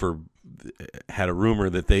course, for had a rumor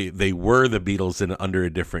that they were the Beatles under a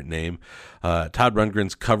different name. Todd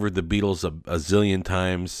Rundgren's covered the Beatles a zillion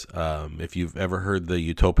times. If you've ever heard the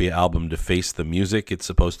Utopia album Deface the Music, it's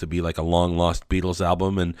supposed to be like a long-lost Beatles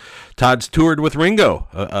album, and Todd's toured with Ringo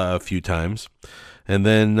a few times. And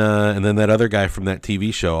then that other guy from that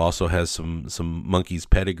TV show also has some Monkees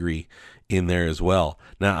pedigree in there as well.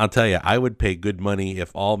 Now, I'll tell you, I would pay good money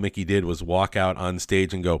if all Mickey did was walk out on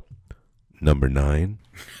stage and go, number 9,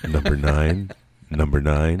 number 9, number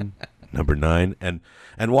 9, number 9,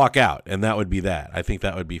 and walk out, and that would be that. I think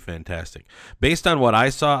that would be fantastic. Based on what I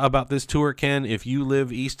saw about this tour, Ken, if you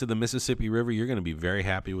live east of the Mississippi River, you're going to be very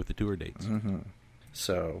happy with the tour dates. Mm-hmm.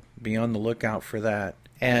 So be on the lookout for that.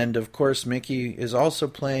 And, of course, Mickey is also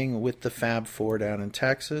playing with the Fab Four down in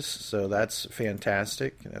Texas, so that's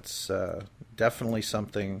fantastic. That's definitely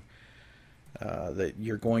something that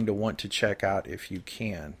you're going to want to check out if you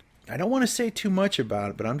can. I don't want to say too much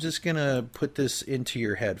about it, but I'm just going to put this into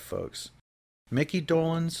your head, folks. Mickey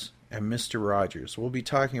Dolenz and Mr. Rogers. We'll be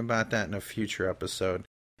talking about that in a future episode.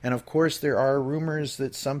 And, of course, there are rumors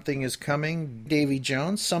that something is coming. Davy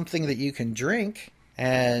Jones, something that you can drink.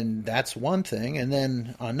 And that's one thing. And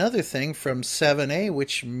then another thing from 7A,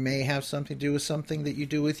 which may have something to do with something that you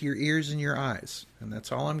do with your ears and your eyes. And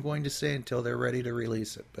that's all I'm going to say until they're ready to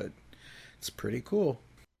release it. But it's pretty cool.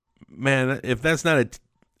 Man, if that's not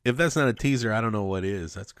a teaser, I don't know what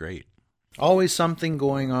is. That's great. Always something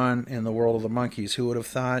going on in the world of the Monkees. Who would have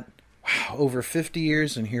thought? Wow, over 50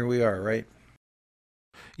 years and here we are, right?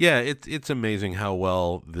 Yeah, it's amazing how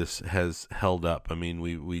well this has held up. I mean,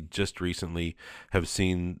 we just recently have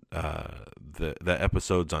seen the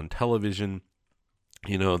episodes on television.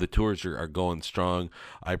 You know, the tours are going strong.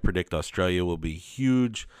 I predict Australia will be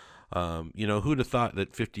huge. Who'd have thought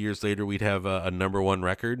that 50 years later we'd have a number one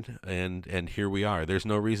record, and here we are. There's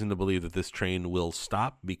no reason to believe that this train will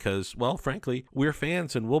stop because, well, frankly, we're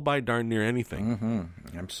fans and we'll buy darn near anything.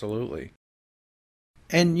 Mm-hmm. Absolutely.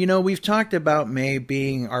 And, we've talked about May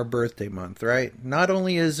being our birthday month, right? Not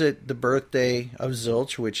only is it the birthday of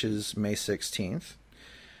Zilch, which is May 16th,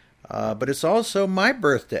 but it's also my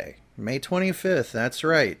birthday, May 25th. That's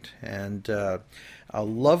right. And a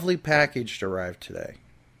lovely package arrived today.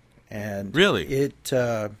 And really? It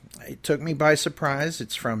took me by surprise.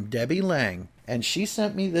 It's from Debbie Lang. And she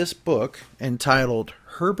sent me this book entitled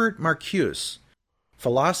Herbert Marcuse,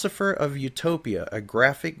 Philosopher of Utopia, a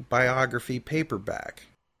graphic biography paperback.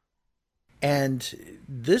 And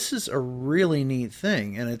this is a really neat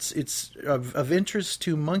thing, and it's of interest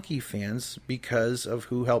to Monkee fans because of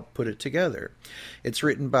who helped put it together. It's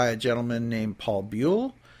written by a gentleman named Paul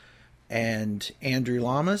Buell and Andrew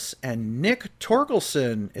Lamas, and Nick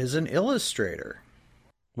Torkelson is an illustrator.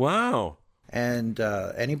 Wow. And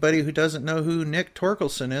anybody who doesn't know who Nick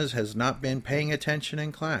Torkelson is has not been paying attention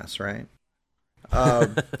in class, right?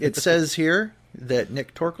 It says here that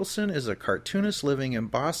Nick Torkelson is a cartoonist living in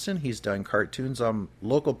Boston. He's done cartoons on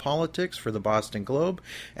local politics for the Boston Globe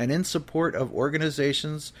and in support of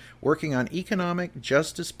organizations working on economic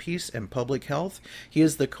justice, peace, and public health. He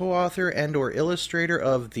is the co-author and or illustrator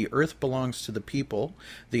of The Earth Belongs to the People,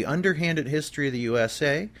 The Underhanded History of the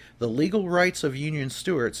USA, The Legal Rights of Union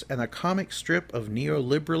Stewards, and a comic strip of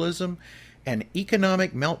neoliberalism and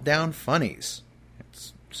economic meltdown funnies.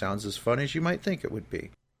 It sounds as fun as you might think it would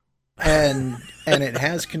be. And it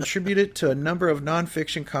has contributed to a number of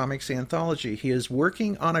nonfiction comics anthology. He is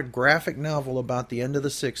working on a graphic novel about the end of the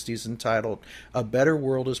 60s entitled A Better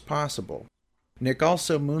World is Possible. Nick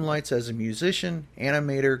also moonlights as a musician,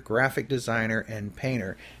 animator, graphic designer, and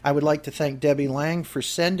painter. I would like to thank Debbie Lang for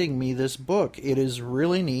sending me this book. It is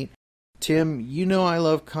really neat. Tim, you know I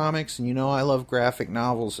love comics and you know I love graphic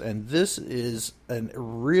novels, and this is a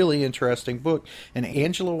really interesting book. And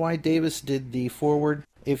Angela Y. Davis did the foreword.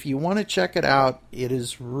 If you want to check it out, it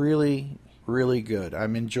is really, really good.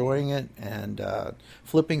 I'm enjoying it and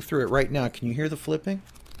flipping through it right now. Can you hear the flipping?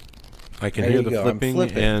 I can hear the flipping,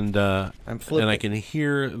 and I'm flipping. And I can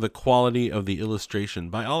hear the quality of the illustration.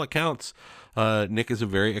 By all accounts, Nick is a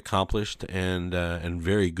very accomplished and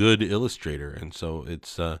very good illustrator, and so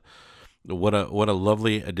it's what a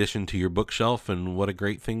lovely addition to your bookshelf, and what a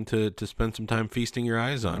great thing to spend some time feasting your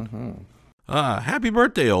eyes on. Mm-hmm. Happy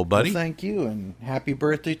birthday, old buddy. Well, thank you, and happy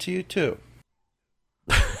birthday to you, too.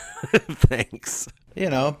 Thanks. You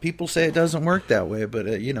know, people say it doesn't work that way, but,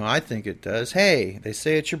 I think it does. Hey, they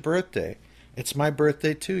say it's your birthday. It's my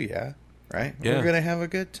birthday, too, yeah? Right? Yeah. We're going to have a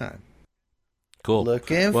good time. Cool.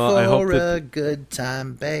 Looking for a good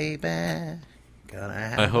time, baby.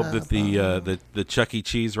 I hope that the Chuck E.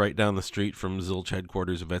 Cheese right down the street from Zilch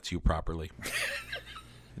headquarters vets you properly.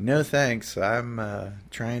 No thanks. I'm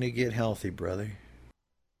trying to get healthy, brother.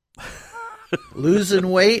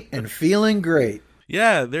 Losing weight and feeling great.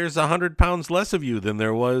 Yeah, there's 100 pounds less of you than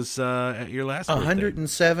there was at your last birthday.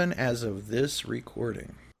 107 as of this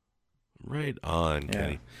recording. Right on,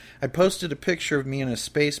 Kenny. I posted a picture of me in a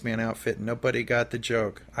spaceman outfit and nobody got the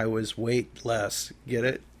joke. I was weightless. Get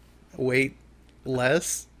it? Weight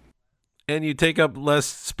less? And you take up less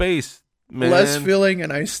space, man. Less filling,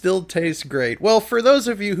 and I still taste great. Well, for those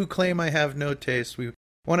of you who claim I have no taste, we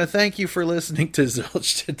want to thank you for listening to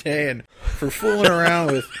Zilch today and for fooling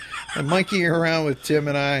around with and monkeying around with Tim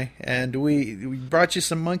and I. And we brought you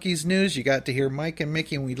some Monkeys news. You got to hear Mike and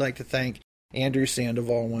Mickey, and we'd like to thank Andrew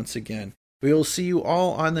Sandoval once again. We will see you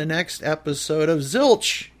all on the next episode of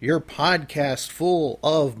Zilch, your podcast full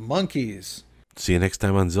of monkeys. See you next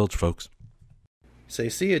time on Zilch, folks. Say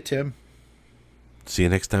see you, Tim. See you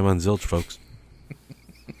next time on Zilch, folks.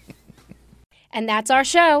 And that's our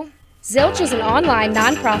show. Zilch is an online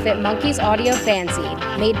nonprofit Monkeys audio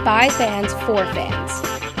fanzine made by fans for fans.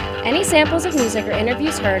 Any samples of music or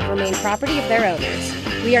interviews heard remain property of their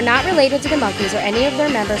owners. We are not related to the Monkeys or any of their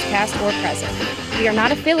members past or present. We are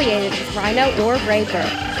not affiliated with Rhino or Ray Burr.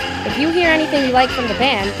 If you hear anything you like from the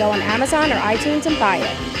band, go on Amazon or iTunes and buy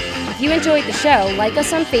it. If you enjoyed the show, like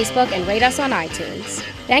us on Facebook and rate us on iTunes.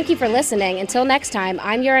 Thank you for listening. Until next time,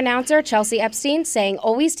 I'm your announcer, Chelsea Epstein, saying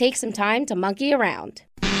always take some time to monkey around.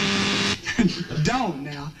 Don't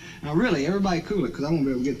now. Now really, everybody cool it, because I won't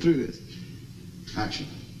be able to get through this. Action.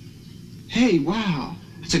 Hey, wow.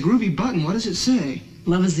 It's a groovy button. What does it say?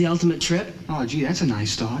 Love is the ultimate trip. Oh, gee, that's a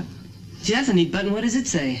nice thought. Gee, that's a neat button. What does it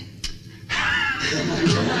say?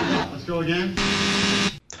 Let's go again.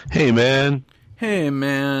 Hey, man. Hey,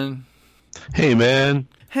 man. Hey, man.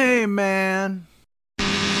 Hey, man.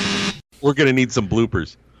 We're going to need some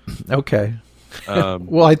bloopers. Okay.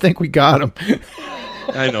 Well, I think we got them.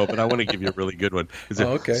 I know, but I want to give you a really good one.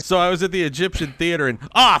 Okay. So I was at the Egyptian Theater and,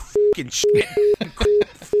 fucking shit.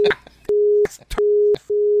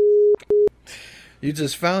 You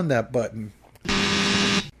just found that button.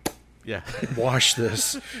 Yeah. Wash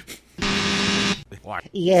this.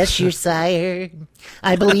 Yes, your sire.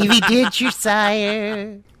 I believe he did, your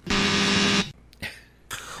sire.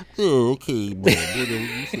 Oh, okay, man. Whatever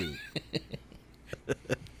you say.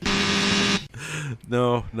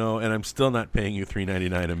 No, and I'm still not paying you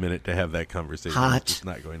 $3.99 a minute to have that conversation. Hot. It's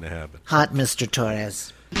not going to happen. Hot, Mr.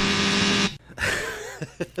 Torres.